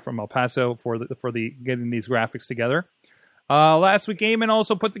from El Paso for the getting these graphics together. Last week, Eamon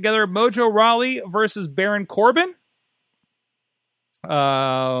also put together Mojo Rawley versus Baron Corbin.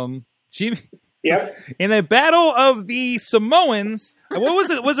 Jimmy, Yep. in a battle of the Samoans. What was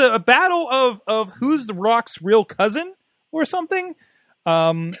it? Was it a battle of who's the Rock's real cousin or something?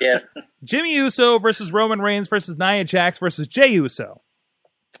 Yeah. Jimmy Uso versus Roman Reigns versus Nia Jax versus Jey Uso.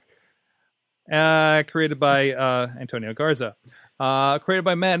 Created by Antonio Garza. Created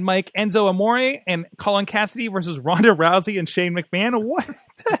by Matt and Mike. Enzo Amore and Colin Cassidy versus Ronda Rousey and Shane McMahon. What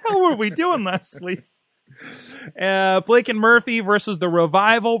the hell were we doing last week? Blake and Murphy versus The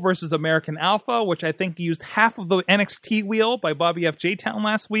Revival versus American Alpha, which I think used half of the NXT wheel by Bobby F. J-Town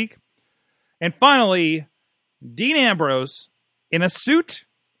last week. And finally, Dean Ambrose in a suit,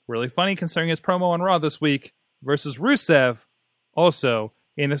 really funny considering his promo on Raw this week, versus Rusev, also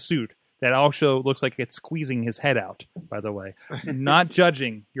in a suit. That also looks like it's squeezing his head out, by the way. Not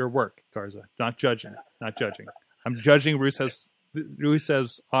judging your work, Garza. Not judging. I'm judging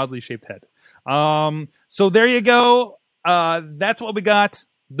Rusev's oddly shaped head. So there you go. That's what we got.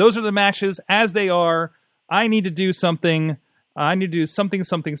 Those are the matches as they are. I need to do something. I need to do something.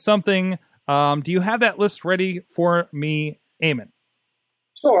 Do you have that list ready for me, Eamon?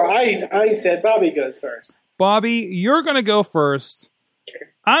 Sure. I said Bobby goes first. Bobby, you're going to go first.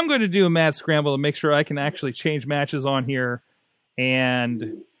 I'm going to do a mad scramble to make sure I can actually change matches on here.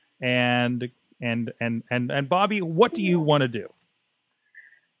 And Bobby, what do you want to do?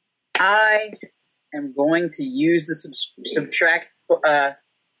 I am going to use the subtract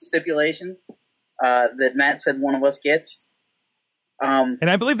stipulation that Matt said one of us gets. And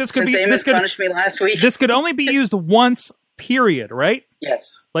I believe this could since be Eamon this could punished me last week. This could only be used once, period, right?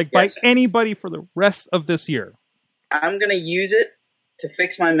 Yes. By anybody for the rest of this year. I'm going to use it to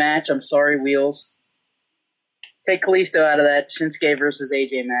fix my match. I'm sorry, Wheels. Take Kalisto out of that Shinsuke versus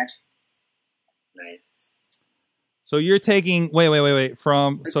AJ match. Nice. So you're taking wait. We're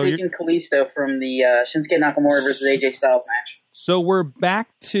taking Kalisto from the Shinsuke Nakamura versus AJ Styles match. So we're back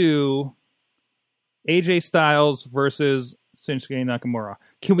to AJ Styles versus Shinsuke Nakamura.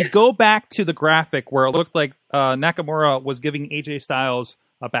 Can we go back to the graphic where it looked like Nakamura was giving AJ Styles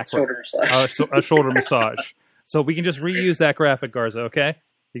a back shoulder massage? A shoulder massage. So we can just reuse that graphic, Garza. Okay,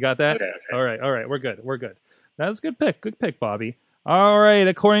 you got that? Okay. All right. We're good. That was a good pick. Good pick, Bobby. All right.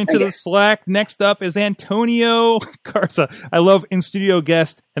 According to the Slack, next up is Antonio Garza. I love in studio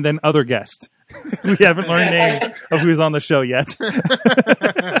guest and then other guest. We haven't learned names of who's on the show yet. Sorry.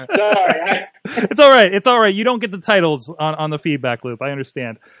 It's all right. You don't get the titles on the feedback loop. I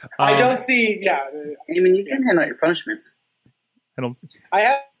understand. I don't see. Yeah. I mean, you can hand out your punishment. I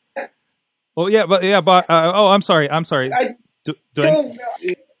have. Oh yeah, but I'm sorry. Do I?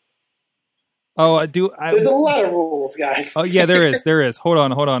 Oh, do I? There's a lot of rules, guys. Oh yeah, there is. Hold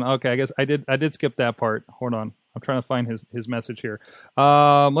on. Okay, I guess I did skip that part. Hold on. I'm trying to find his message here.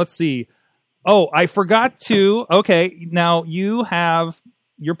 Let's see. Oh, I forgot to. Okay, now you have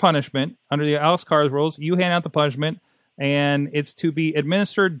your punishment under the Alex Cars rules. You hand out the punishment, and it's to be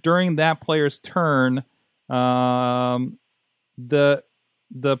administered during that player's turn. The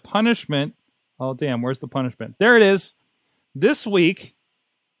punishment. Oh damn, where's the punishment? There it is. This week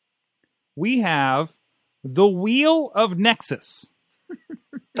we have the Wheel of Nexus.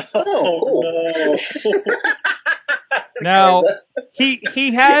 Oh no. Now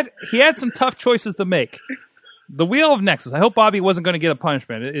he had some tough choices to make. The Wheel of Nexus. I hope Bobby wasn't going to get a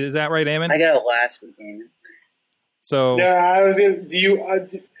punishment. Is that right, Eamon? I got it last week, Eamon. So no, I was going to. Do you,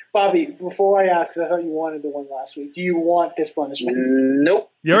 Bobby? Before I ask, 'cause I thought you wanted the one last week. Do you want this punishment? Nope.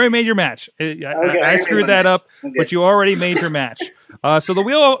 You already made your match. I screwed that up, but you already made your match. So the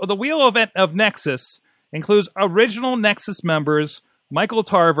Wheel of Nexus includes original Nexus members Michael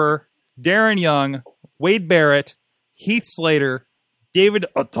Tarver, Darren Young, Wade Barrett, Heath Slater, David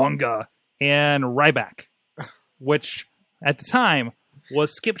Otunga, and Ryback, which at the time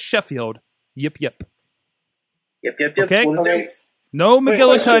was Skip Sheffield. Yep. Okay. No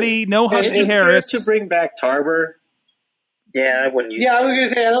McGillicuddy, no Husky Harris. To bring back Tarver. Yeah, I wouldn't use. Yeah, I was going to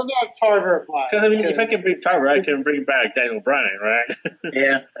say I don't know if Tarver applies. Because I mean, if I can bring Tarver, I can bring back Daniel Bryan, right?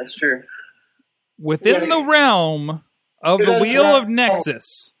 Yeah, that's true. Within the realm of the Wheel of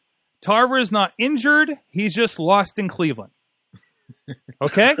Nexus, Tarver is not injured. He's just lost in Cleveland.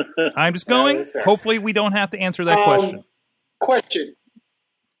 Okay? I'm just going. Hopefully we don't have to answer that question. Question.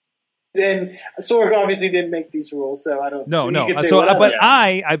 Then Sorg obviously didn't make these rules, so I don't. No. So, but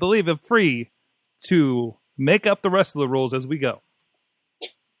I believe I'm free to make up the rest of the rules as we go.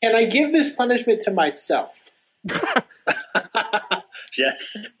 Can I give this punishment to myself?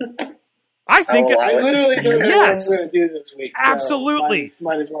 Yes. I think I literally don't know what I'm going to do this week. Absolutely. So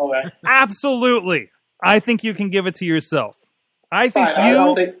might as well. Absolutely. I think you can give it to yourself. I think Fine,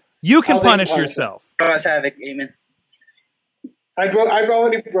 you can I'll take punish punishment. yourself. Cause havoc, Eamon. I've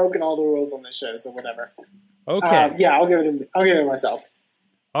already broken all the rules on this show, so whatever. Okay. Yeah, I'll give it to myself.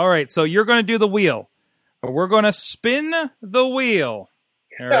 All right. So you're going to do the wheel. We're going to spin the wheel.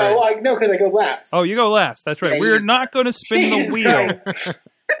 All right. No, because I go last. Oh, you go last. That's right. Yeah, We're not going to spin the wheel.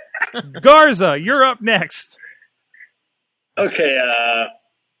 Garza, you're up next. Okay.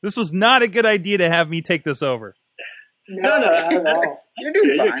 This was not a good idea to have me take this over. No, not at all. You're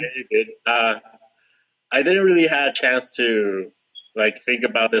doing You're fine. good. You're good. I didn't really have a chance to think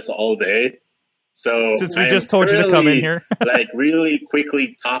about this all day. So Since we just told you to come in here. really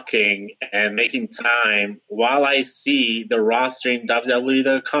quickly talking and making time while I see the roster in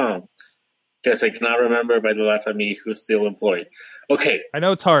WWE.com because I cannot remember by the left of me who's still employed. Okay. I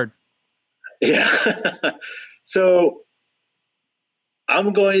know it's hard. Yeah. So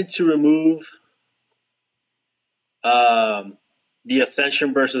I'm going to remove the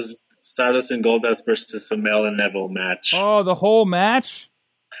Ascension versus Stardust and Goldust versus Amel and Neville match. Oh, the whole match?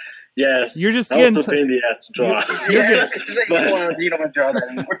 Yes. You're just that was getting the pain in the ass to draw. You don't want to draw that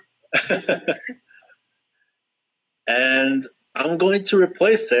anymore. And I'm going to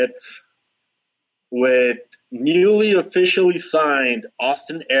replace it with newly officially signed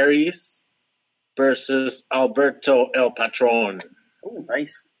Austin Aries versus Alberto El Patron. Oh,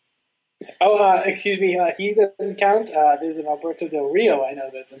 nice. Oh, excuse me. He doesn't count. There's an Alberto Del Rio. I know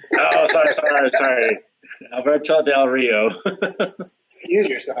that's. Oh, sorry. Alberto Del Rio. Excuse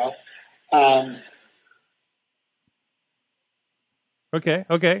yourself.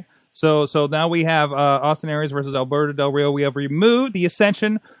 Okay. So now we have Austin Aries versus Alberto Del Rio. We have removed the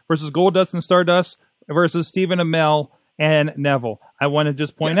Ascension versus Goldust and Stardust versus Stephen Amell and Neville. I want to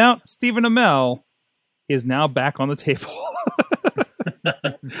just point out Stephen Amell is now back on the table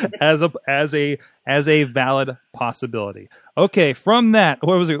as a valid possibility. Okay, from that,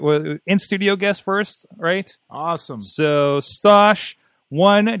 what was it? In studio guest first, right? Awesome. So Stosh,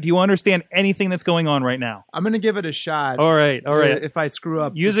 one, do you understand anything that's going on right now? I'm going to give it a shot. All right. If I screw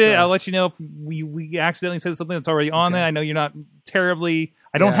up, use it. I'll let you know if we accidentally said something that's already on there. I know you're not terribly.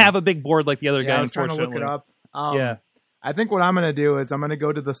 I don't have a big board like the other guy. I was trying to look it up. I think what I'm going to do is I'm going to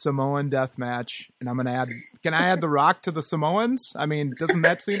go to the Samoan death match, and I'm going to add. Can I add The Rock to the Samoans? I mean, doesn't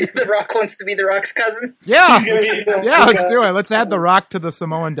that seem? The Rock wants to be The Rock's cousin. Yeah, let's do it. Let's add The Rock to the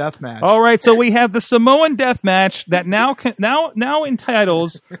Samoan death match. All right, so we have the Samoan death match that now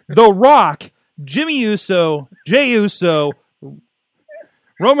entitles The Rock, Jimmy Uso, Jey Uso,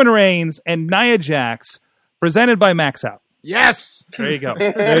 Roman Reigns, and Nia Jax, presented by Max Out. Yes. There you go.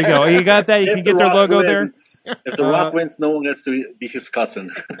 You got that? You can get their logo there. If The Rock wins, no one gets to be his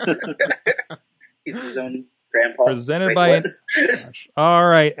cousin. He's his own grandpa. Presented by. All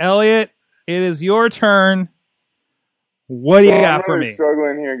right, Elliot, it is your turn. What do you got for me? I'm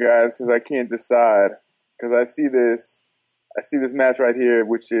struggling here, guys, because I can't decide. Because I see this match right here,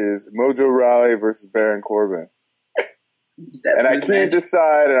 which is Mojo Rawley versus Baron Corbin. And I can't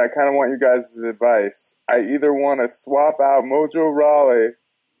decide, and I kind of want you guys' advice. I either want to swap out Mojo Rawley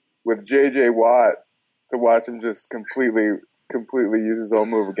with JJ Watt to watch him just completely use his own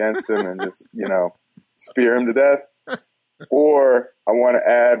move against him and just, spear him to death. Or I want to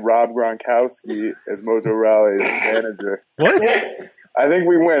add Rob Gronkowski as Mojo Rawley's manager. What? I think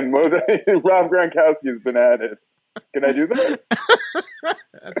we win. Rob Gronkowski has been added. Can I do that?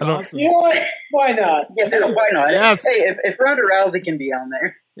 That's awesome. You know what? Why not? Yeah, why not? Yes. Hey, if Ronda Rousey can be on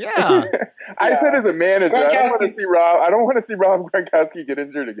there. Yeah. I said as a manager, I don't want to see Rob Gronkowski get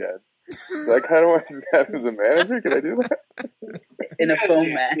injured again. So I kind of want to have him as a manager. Can I do that? In a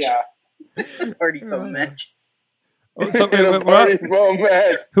phone match. Yeah. Party phone match. So, In a party phone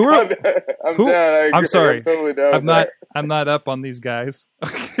match. I'm down. I'm sorry. I'm totally down. I'm not up on these guys.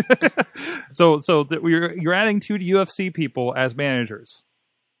 So you're adding two UFC people as managers.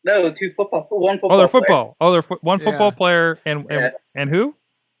 No, one football. Oh, they're football. Player. Oh, one football player and who?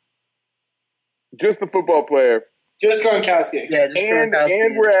 Just the football player. Just Gronkowski. Yeah, just Gronkowski.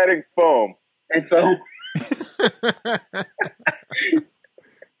 And we're adding foam. And foam.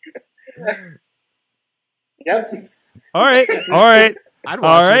 Yep. All right.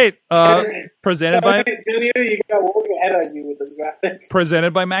 Presented by Junior, you got one ahead on you with this graphics.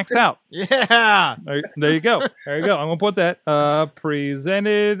 Presented by Max Out. Yeah. There you go. I'm gonna put that.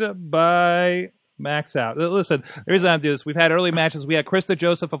 Presented by Max Out. Listen, the reason I do this, we've had early matches. We had Krista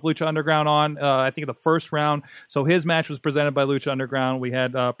Joseph of Lucha Underground on, I think, the first round. So his match was presented by Lucha Underground. We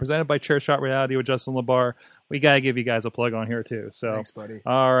had presented by Chair Shot Reality with Justin LeBar. We got to give you guys a plug on here, too. So, thanks, buddy.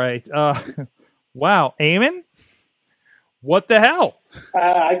 All right. Wow. Eamon? What the hell?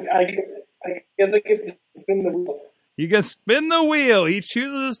 I guess I get to spin the wheel. You can spin the wheel. He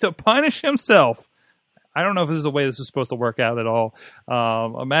chooses to punish himself. I don't know if this is the way this is supposed to work out at all.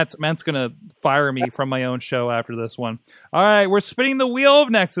 Matt's going to fire me from my own show after this one. All right, we're spinning the wheel of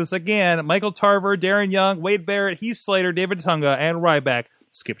Nexus again. Michael Tarver, Darren Young, Wade Barrett, Heath Slater, David Tunga, and Ryback.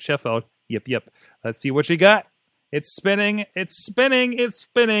 Skip Sheffield. Yep. Let's see what you got. It's spinning. It's spinning. It's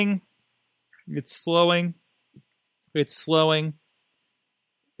spinning. It's slowing. It's slowing.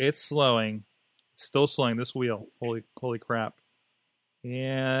 It's slowing. It's still slowing. This wheel. Holy crap.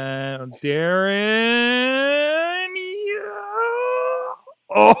 And Darren. Yeah.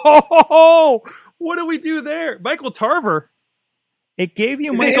 Oh, what do we do there? Michael Tarver. It gave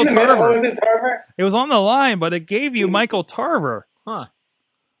you Michael Tarver. Was it Tarver? It was on the line, but it gave you Michael Tarver. Huh.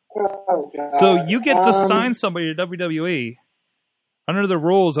 Oh, God. So you get to sign somebody to WWE under the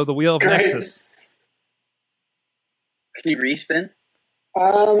rules of the Wheel of Nexus. Can you respin?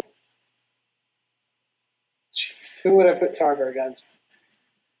 Jeez, who would I put Tarver against?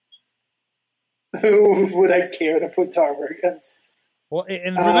 Who would I care to put Tarver against? Well,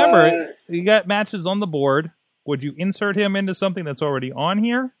 and remember, you got matches on the board. Would you insert him into something that's already on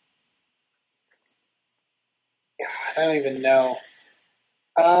here? God, I don't even know.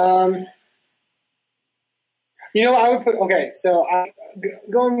 I would put. Okay, so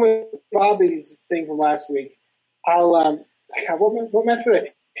going with Bobby's thing from last week. I'll. God, what match would I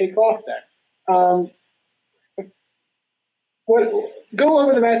take off then? Go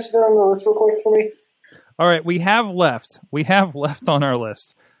over the matches that are on the list real quick for me. All right, we have left on our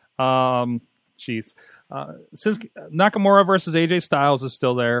list. Since Nakamura versus AJ Styles is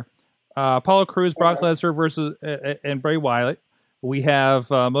still there, Apollo Crews, Brock Lesnar versus and Bray Wyatt. We have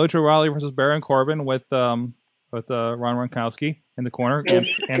Mojo Rawley versus Baron Corbin with Ron Gronkowski in the corner and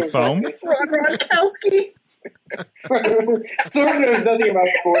Foam. Ron Gronkowski. Sort knows nothing about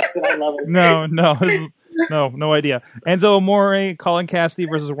sports, and I love it. No idea. Enzo Amore, Colin Cassidy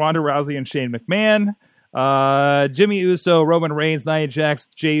versus Ronda Rousey and Shane McMahon. Jimmy Uso, Roman Reigns, Nia Jax,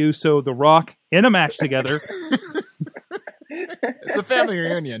 Jey Uso, The Rock in a match together. It's a family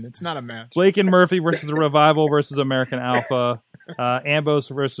reunion. It's not a match. Blake and Murphy versus the Revival versus American Alpha. Ambrose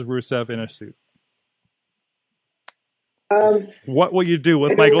versus Rusev in a suit. What will you do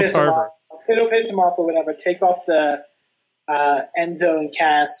with Michael Tarver? It'll piss him off or whatever. Take off the Enzo and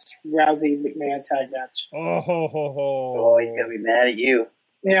Cass, Rousey, McMahon tag match. Oh, he's going to be mad at you.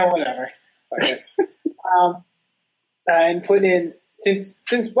 Yeah, whatever. And put in,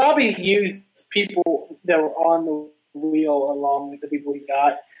 since Bobby used people that were on the wheel along with the people he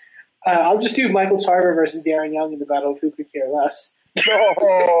got, I'll just do Michael Tarver versus Darren Young in the battle of who could care less.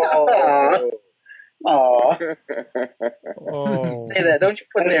 Oh. Say that. Don't you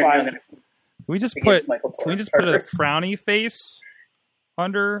put Darren Young in it. Can we just put a frowny face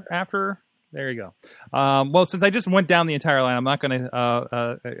after? There you go. Well, since I just went down the entire line, I'm not going to.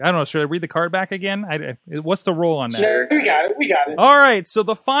 I don't know. Should I read the card back again? What's the roll on that? Sure, we got it. All right. So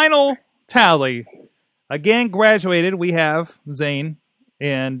the final tally again graduated. We have Zayn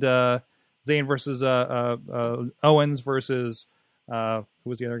and Zayn versus Owens versus who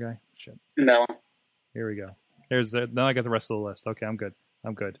was the other guy? Shit. No. Here we go. Now I got the rest of the list. Okay, I'm good.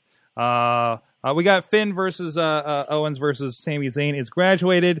 We got Finn versus Owens versus Sami Zayn is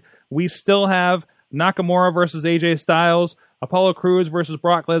graduated. We still have Nakamura versus AJ Styles, Apollo Crews versus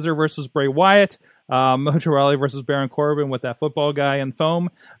Brock Lesnar versus Bray Wyatt, Mojo Rawley versus Baron Corbin with that football guy in foam,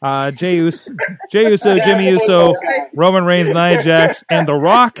 Jey Uso, Jimmy Uso, Roman Reigns, Nia Jax, and The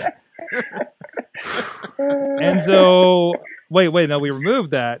Rock. Enzo, wait, no, we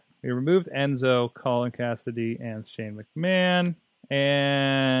removed that. We removed Enzo, Colin Cassidy, and Shane McMahon.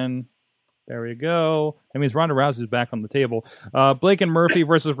 And there we go. That means Ronda Rousey is back on the table. Blake and Murphy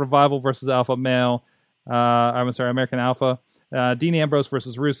versus Revival versus Alpha Male. American Alpha. Dean Ambrose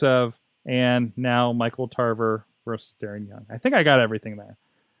versus Rusev. And now Michael Tarver versus Darren Young. I think I got everything there.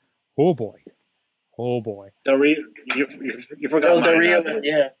 Oh, boy. Del Rio, you forgot Del Rio,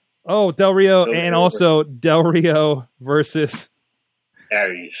 yeah. Oh, Del Rio, and also Del Rio versus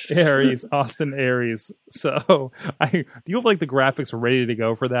Aries, Austin Aries. So, do you have like the graphics ready to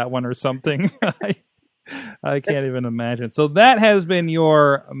go for that one or something? I can't even imagine. So that has been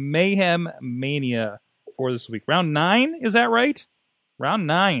your Mayhem Mania for this week. Round 9, is that right? Round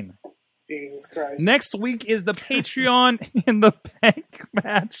 9. Jesus Christ. Next week is the Patreon in the Bank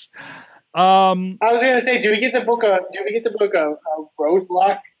match. I was going to say, do we get the book of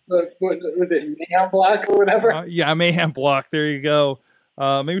Roadblock? Was it Mayhem Block or whatever? Yeah, Mayhem Block. There you go.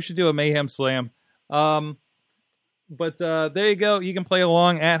 Maybe we should do a Mayhem Slam. But there you go. You can play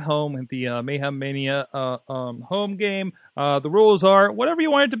along at home at the Mayhem Mania home game. The rules are whatever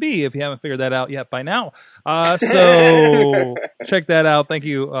you want it to be if you haven't figured that out yet by now. So check that out. Thank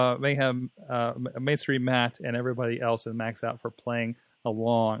you, Mayhem, Mainstream Matt, and everybody else in Max Out for playing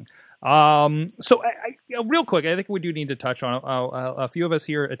along. So real quick, I think we do need to touch on a few of us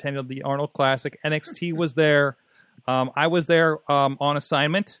here attended the Arnold Classic. NXT was there. I was there on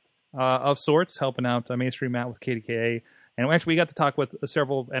assignment. Of sorts, helping out Mainstream Matt with KDKA. And actually, we got to talk with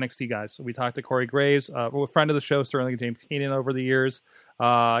several NXT guys. So we talked to Corey Graves, a friend of the show, Sterling James Keenan over the years.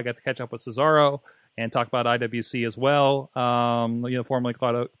 I got to catch up with Cesaro and talk about IWC as well. Formerly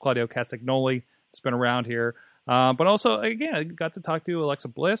Claudio Castagnoli. It's been around here. But also, again, I got to talk to Alexa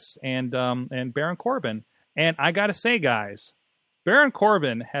Bliss and Baron Corbin. And I got to say, guys, Baron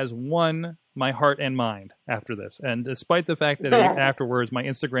Corbin has won my heart and mind after this. And despite the fact that afterwards my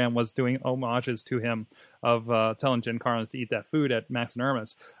Instagram was doing homages to him of telling Jen Carlins to eat that food at Max and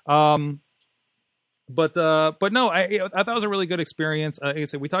Irma's. But no, I thought it was a really good experience. Like I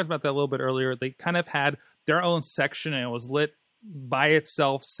said, we talked about that a little bit earlier. They kind of had their own section and it was lit by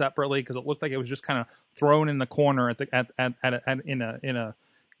itself separately because it looked like it was just kind of thrown in the corner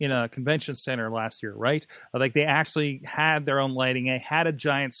in a convention center last year, right? Like they actually had their own lighting. They had a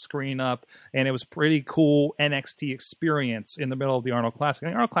giant screen up, and it was pretty cool NXT experience in the middle of the Arnold Classic.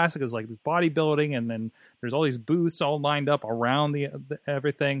 And the Arnold Classic is like bodybuilding, and then there's all these booths all lined up around the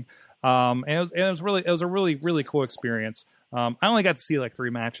everything. And it was a really cool experience. I only got to see like 3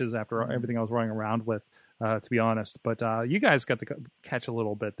 matches after everything I was running around with, to be honest. But you guys got to catch a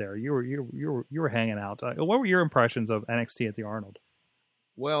little bit there. You were hanging out. What were your impressions of NXT at the Arnold?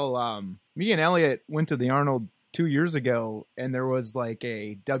 Well, me and Elliot went to the Arnold 2 years ago, and there was like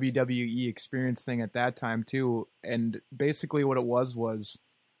a WWE experience thing at that time too. And basically what it was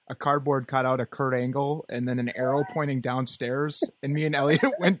a cardboard cutout of Kurt Angle and then an arrow pointing downstairs. And me and Elliot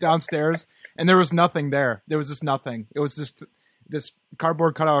went downstairs, and there was nothing there. There was just nothing. It was just this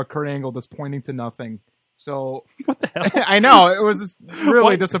cardboard cutout of Kurt Angle just pointing to nothing. So what the hell? I know, it was just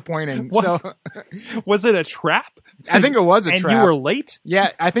really disappointing. What? So was it a trap? I think it was a and trap. And you were late? Yeah,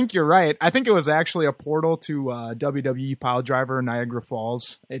 I think you're right. I think it was actually a portal to WWE Pile Driver in Niagara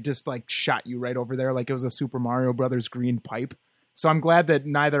Falls. It just like shot you right over there like it was a Super Mario Brothers green pipe. So I'm glad that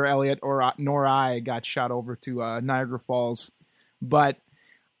neither Elliot nor I got shot over to Niagara Falls. But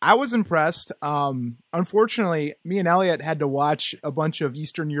I was impressed. Unfortunately, me and Elliot had to watch a bunch of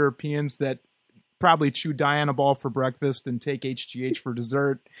Eastern Europeans that probably chew Diana Ball for breakfast and take HGH for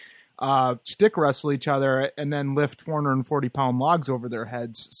dessert, stick wrestle each other, and then lift 440-pound logs over their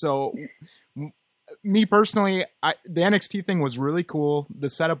heads. So me personally, the NXT thing was really cool. The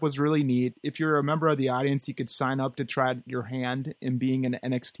setup was really neat. If you're a member of the audience, you could sign up to try your hand in being an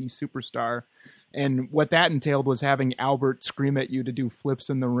NXT superstar. And what that entailed was having Albert scream at you to do flips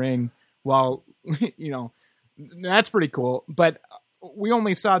in the ring while, that's pretty cool. But we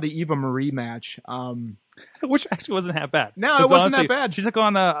only saw the Eva Marie match. Which actually wasn't that bad. No, it wasn't that bad. She took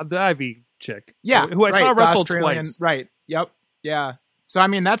on the Ivy chick. Yeah. Who I saw wrestle twice. Right. Yep. Yeah. So, I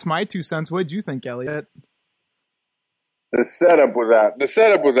mean, that's my 2 cents. What did you think, Elliot? The setup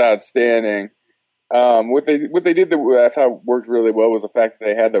was outstanding. What they did that I thought worked really well was the fact that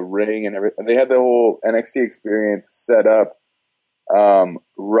they had the ring and everything. They had the whole NXT experience set up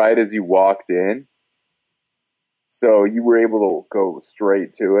right as you walked in. So you were able to go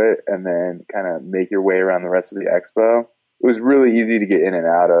straight to it and then kind of make your way around the rest of the expo. It was really easy to get in and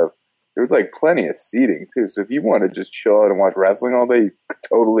out of. There was like plenty of seating too. So if you wanted to just chill out and watch wrestling all day, you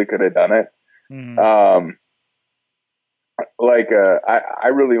totally could have done it. Mm-hmm. I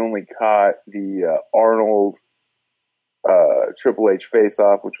really only caught the Arnold Triple H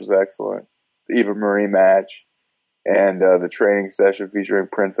face-off, which was excellent. The Eva Marie match. And the training session featuring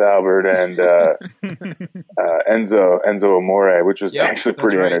Prince Albert and Enzo Amore, which was actually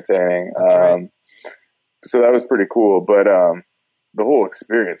pretty entertaining. So that was pretty cool. But the whole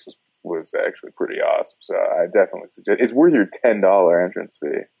experience was actually pretty awesome. So I definitely suggest it's worth your $10 entrance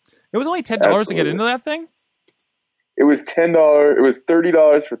fee. It was only $10 to get into that thing? It was $10. It was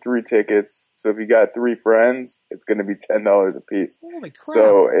 $30 for 3 tickets. So if you got 3 friends, it's going to be $10 a piece. Holy crap!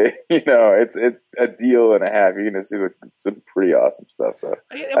 So it's a deal and a half. You're going to see some pretty awesome stuff. So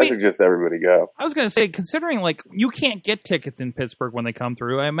I suggest everybody go. I was going to say, considering like you can't get tickets in Pittsburgh when they come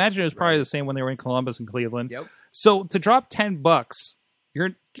through, I imagine it was probably the same when they were in Columbus and Cleveland. Yep. So to drop $10,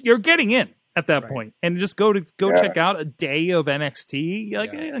 you're getting in at that point, and just go check out a day of NXT.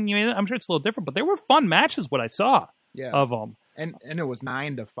 I'm sure it's a little different, but they were fun matches. What I saw. Yeah. Of them. And it was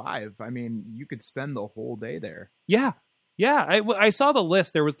 9 to 5. I mean, you could spend the whole day there. Yeah. I saw the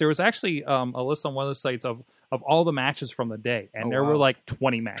list. There was actually a list on one of the sites of of all the matches from the day, and there wow. were like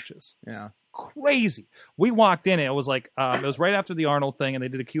 20 matches. Yeah. Crazy. We walked in and it was like it was right after the Arnold thing, and they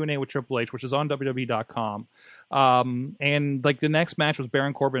did a Q&A with Triple H, which is on WWE.com. And like the next match was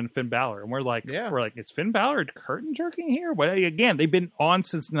Baron Corbin and Finn Balor, and we're like, is Finn Balor curtain jerking here? But again, they've been on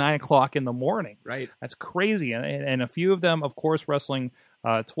since 9:00 in the morning. Right. That's crazy. And a few of them, of course, wrestling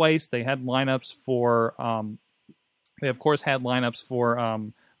twice. They had lineups for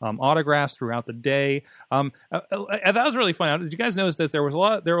autographs throughout the day. That was really fun. Did you guys notice this? There were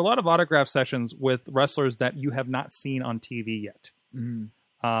a lot of autograph sessions with wrestlers that you have not seen on TV yet.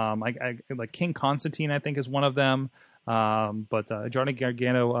 Mm-hmm. Like King Constantine, I think, is one of them. But Johnny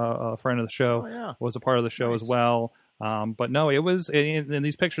Gargano, a friend of the show, was a part of the show as well. But no, it was in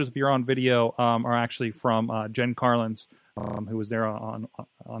these pictures, if you're on video, are actually from Jen Carlin's, who was there on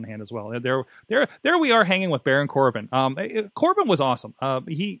hand as well. There we are hanging with Baron Corbin. Corbin was awesome.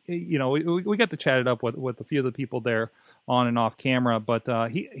 We got to chat it up with a few of the people there on and off camera, but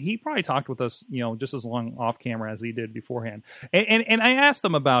he probably talked with us, just as long off camera as he did beforehand. And I asked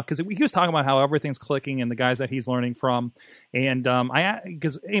him about, because he was talking about how everything's clicking and the guys that he's learning from. And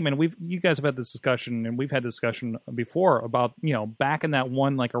because Eamon, you guys have had this discussion, and we've had this discussion before about back in that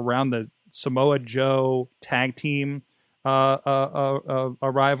one, like around the Samoa Joe tag team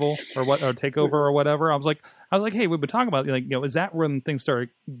arrival or takeover or whatever. I was like, hey, we've been talking about, is that when things started?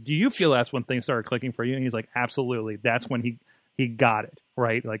 Do you feel that's when things started clicking for you? And he's like, absolutely. That's when he got it,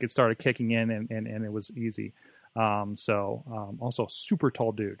 right? Like it started kicking in and it was easy. Also super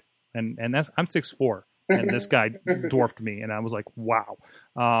tall dude, and I'm 6'4", and this guy dwarfed me, and I was like, wow.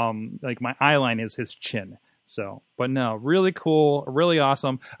 Like my eye line is his chin. So, but no, really cool, really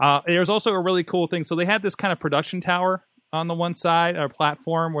awesome. There's also a really cool thing. So they had this kind of production tower on the one side, or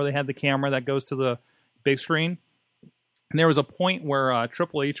platform, where they had the camera that goes to the big screen. And there was a point where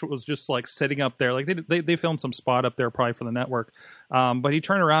Triple H was just like sitting up there, like they filmed some spot up there probably for the network. But he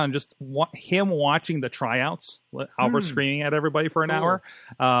turned around and just him watching the tryouts, Albert screaming at everybody for an hour.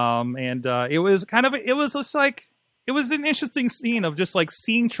 It was an interesting scene of just like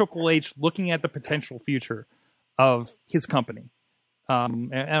seeing Triple H looking at the potential future of his company. I don't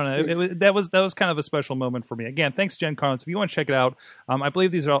know. That was kind of a special moment for me. Again, thanks, Jen Carlins. If you want to check it out, I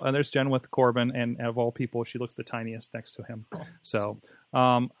believe these are all, and there's Jen with Corbin, and of all people, she looks the tiniest next to him. So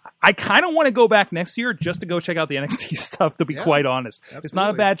I kind of want to go back next year just to go check out the NXT stuff, to be quite honest. Absolutely. It's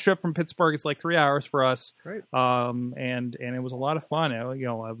not a bad trip from Pittsburgh. It's like 3 hours for us. Right. And it was a lot of fun. Maybe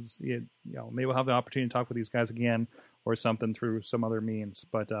we'll have the opportunity to talk with these guys again or something through some other means.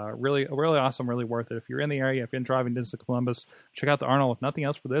 But really awesome, really worth it. If you're in the area, if you're driving distance to Columbus, check out the Arnold, if nothing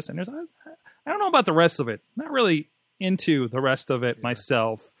else for this. And I don't know about the rest of it. Not really into the rest of it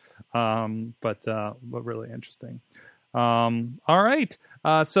myself, but really interesting. All right.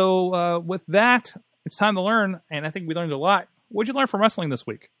 So with that, it's time to learn, and I think we learned a lot. What'd you learn from wrestling this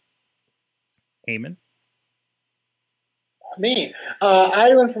week? Eamon? Me. I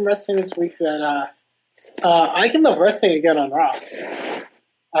learned from wrestling this week that I can love wrestling again on Raw.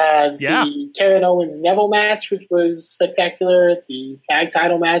 The Kevin Owens Neville match, which was spectacular. The tag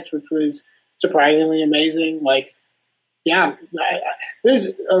title match, which was surprisingly amazing. There's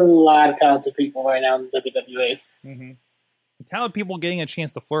a lot of talented people right now in the WWE. Mm-hmm. Talented people getting a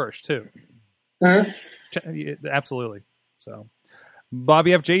chance to flourish too. Mm-hmm. Absolutely. So,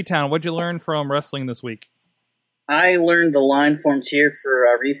 Bobby F. J-Town, what'd you learn from wrestling this week? I learned the line forms here for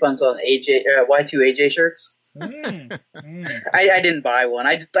refunds on Y2 AJ shirts. I didn't buy one.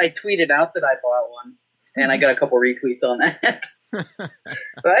 I tweeted out that I bought one, and I got a couple retweets on that. But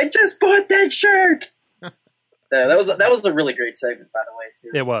I just bought that shirt. That was a really great segment, by the way,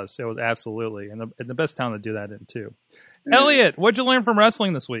 too. It was absolutely, and the best town to do that in too. Elliot, what'd you learn from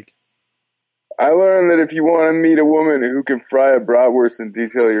wrestling this week? I learned that if you want to meet a woman who can fry a bratwurst and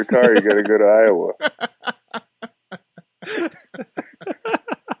detail your car, you got to go to Iowa.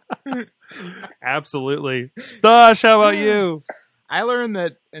 Absolutely. Stush, how about you? I learned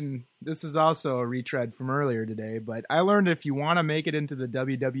that, and this is also a retread from earlier today, but I learned if you want to make it into the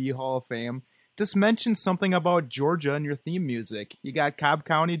WWE Hall of Fame, just mention something about Georgia in your theme music. You got Cobb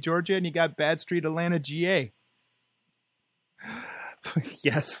County, Georgia, and you got Bad Street, Atlanta, GA.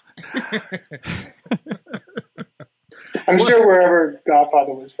 Yes. I'm sure wherever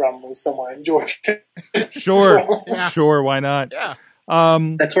Godfather was from was somewhere in Georgia. Sure, why not? Yeah.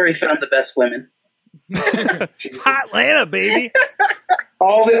 That's where he found the best women. Hot Atlanta, baby.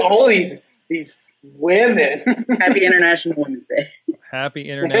 all these women. Happy International Women's Day. Happy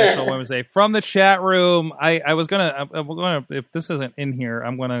International Women's Day. From the chat room, I'm gonna, if this isn't in here,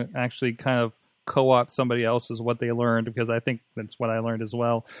 I'm gonna actually kind of co-opt somebody else's what they learned, because I think that's what I learned as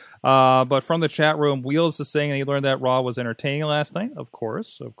well. But from the chat room, Wheels is saying he learned that Raw was entertaining last night. Of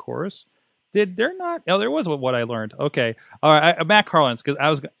course. Did there not? Oh, there was what I learned. Okay. All right. Matt Carlins,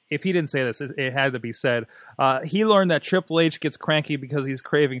 because if he didn't say this, it had to be said. He learned that Triple H gets cranky because he's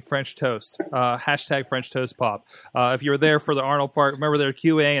craving French toast. Hashtag French toast pop. If you were there for the Arnold part, remember their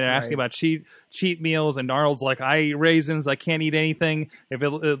QA and they're asking about cheat meals, and Arnold's like, I eat raisins, I can't eat anything.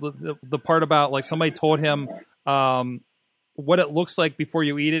 The part about like somebody told him what it looks like before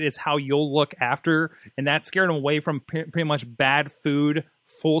you eat it is how you'll look after, and that scared him away from pretty much bad food,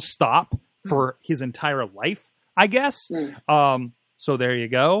 full stop, for his entire life, I guess. So there you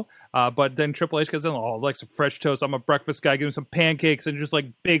go. But then Triple H goes in, like some fresh toast. I'm a breakfast guy. Give him some pancakes and just like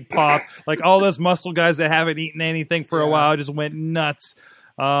big pop. Like all those muscle guys that haven't eaten anything for a while just went nuts.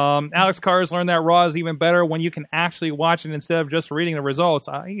 Alex Carr has learned that Raw is even better when you can actually watch it instead of just reading the results.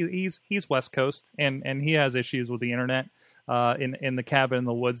 He's West Coast, and he has issues with the internet. In the cabin in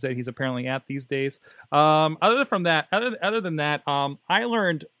the woods that he's apparently at these days. Other than that, I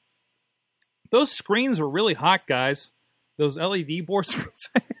learned those screens were really hot, guys. Those LED board screens.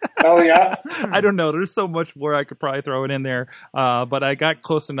 Oh, yeah? I don't know. There's so much more I could probably throw it in there. But I got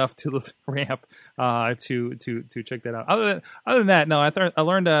close enough to the ramp to check that out. Other than that, no, I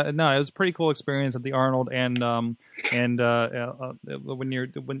learned it was a pretty cool experience at the Arnold, and when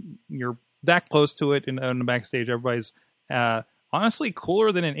you're that close to it in the backstage, everybody's honestly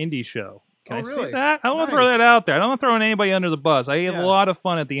cooler than an indie show. Can I say that? I don't want to throw that out there. I don't want to throw anybody under the bus. I had a lot of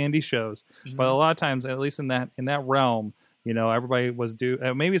fun at the indie shows, but a lot of times, at least in that realm, everybody was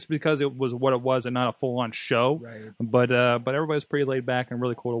maybe it's because it was what it was and not a full on show. Right. But everybody was pretty laid back and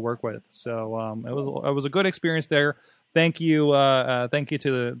really cool to work with. So it was a good experience there. Thank you to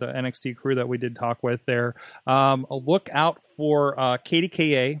the NXT crew that we did talk with there. Look out for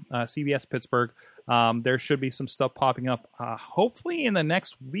KDKA, CBS Pittsburgh. There should be some stuff popping up, hopefully in the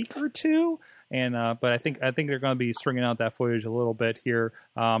next week or two. And but I think they're going to be stringing out that footage a little bit here.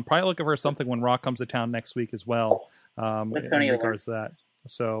 Probably looking for something when Raw comes to town next week as well. In regards to that.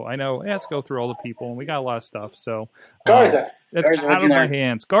 So I know it has to go through all the people, and we got a lot of stuff. So Garza, it's out of my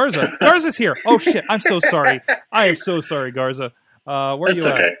hands. Garza's here. Oh shit! I'm so sorry. I am so sorry, Garza. Where are you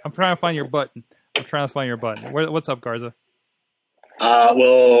at? I'm trying to find your button. What's up, Garza?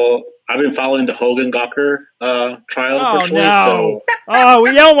 Well, I've been following the Hogan Gawker trial virtually. No. So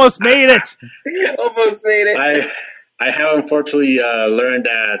we almost made it. Almost made it. I have unfortunately learned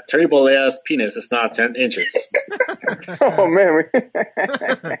that Terry Bollea's penis is not 10 inches. Oh, man.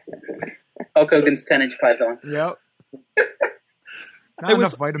 Hulk Hogan's 10-inch python. Yep. Not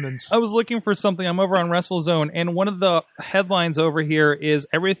enough vitamins. I was looking for something. I'm over on WrestleZone, and one of the headlines over here is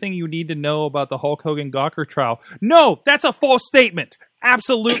everything you need to know about the Hulk Hogan Gawker trial. No, that's a false statement.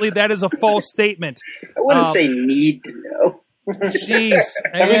 Absolutely, that is a false statement. I wouldn't say need to know. Jeez.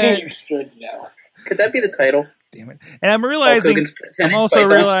 Everything you should know. Could that be the title? Damn it. And I'm also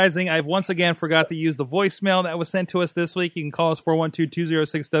realizing I've once again forgot to use the voicemail that was sent to us this week. You can call us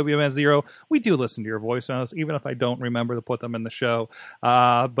 412-206-WMS0. We do listen to your voicemails, even if I don't remember to put them in the show.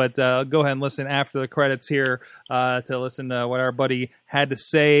 But go ahead and listen after the credits here to listen to what our buddy had to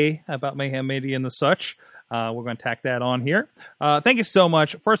say about Mayhem Media and the such. We're going to tack that on here. Thank you so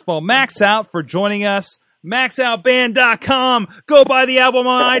much. First of all, Max Out for joining us. MaxOutBand.com. Go buy the album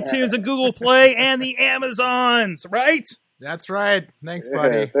on iTunes and Google Play and the Amazons, right? That's right. Thanks,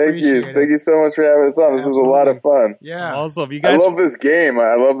 buddy. Yeah, thank you so much for having us on. This was a lot of fun. Yeah. Also, if you guys... I love this game.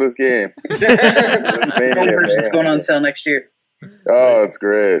 It's going on sale next year. Oh, it's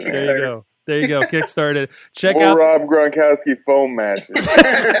great. There you go. Kickstarted. Check More out Rob Gronkowski foam matches.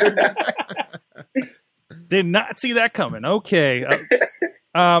 Did not see that coming. Okay.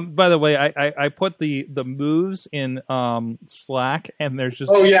 By the way, I put the moves in Slack, and there's just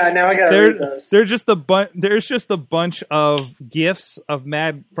now I gotta read those. There's just a bunch of gifs of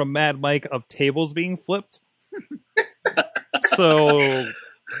Mad Mike of tables being flipped. So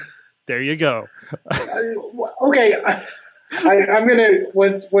there you go. Okay, I'm gonna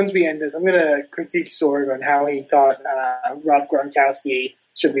once we end this, I'm gonna critique Sorg on how he thought Rob Gronkowski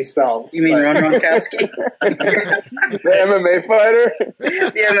should be spelled. You mean Ron Gronkowski? The MMA fighter? The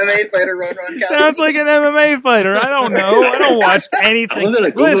MMA fighter, Ron Gronkowski. Sounds like an MMA fighter. I don't know. I don't watch anything.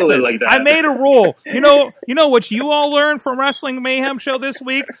 Listen, like that. I made a rule. You know what you all learned from Wrestling Mayhem Show this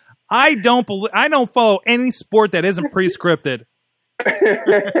week? I don't follow any sport that isn't pre-scripted.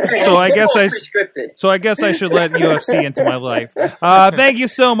 So I guess I should let UFC into my life. Thank you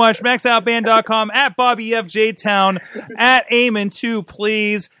so much. MaxOutBand.com, at BobbyFJTown, at Eamon2,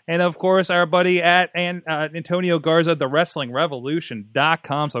 please. And of course, our buddy at Antonio Garza,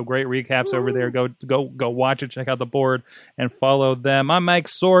 TheWrestlingRevolution.com. So great recaps over there. Go watch it. Check out the board and follow them. I'm Mike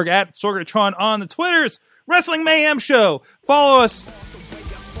Sorg at Sorgatron on the Twitters. Wrestling Mayhem Show. Follow us.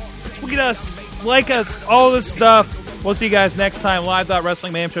 Tweet us. Like us. All this stuff. We'll see you guys next time.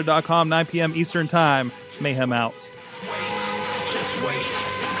 Live.WrestlingMayhemShow.com, 9 p.m. Eastern Time. Mayhem out. Just wait. Wait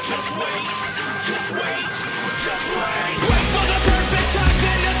for the perfect time,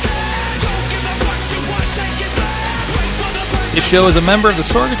 then attack. Don't give up what you want, take it back. Wait for the perfect This show is a member of the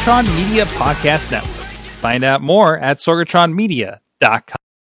Sorgatron Media Podcast Network. Find out more at sorgatronmedia.com. Guys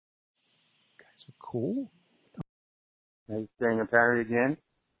are cool. Hey, Daniel Perry again.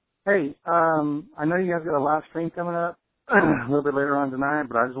 Hey, I know you guys got a live stream coming up a little bit later on tonight,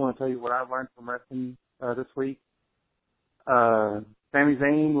 but I just want to tell you what I've learned from wrestling this week. Sami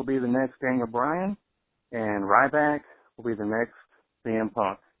Zayn will be the next Daniel Bryan, and Ryback will be the next CM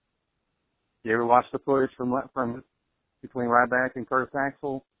Punk. You ever watch the footage from between Ryback and Curtis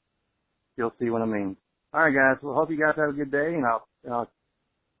Axel? You'll see what I mean. All right, guys. Well, hope you guys have a good day, and I'll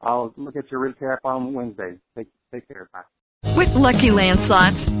look at your recap on Wednesday. Take care. Bye. With Lucky Land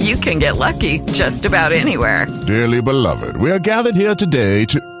Slots, you can get lucky just about anywhere. Dearly beloved, we are gathered here today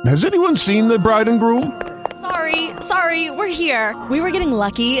to... Has anyone seen the bride and groom? Sorry, we're here. We were getting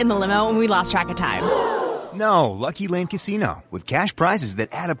lucky in the limo and we lost track of time. No, Lucky Land Casino, with cash prizes that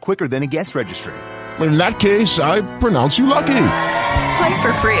add up quicker than a guest registry. In that case, I pronounce you lucky. Play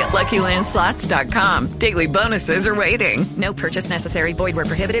for free at LuckyLandSlots.com. Daily bonuses are waiting. No purchase necessary. Void where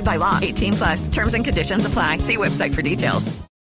prohibited by law. 18+. Terms and conditions apply. See website for details.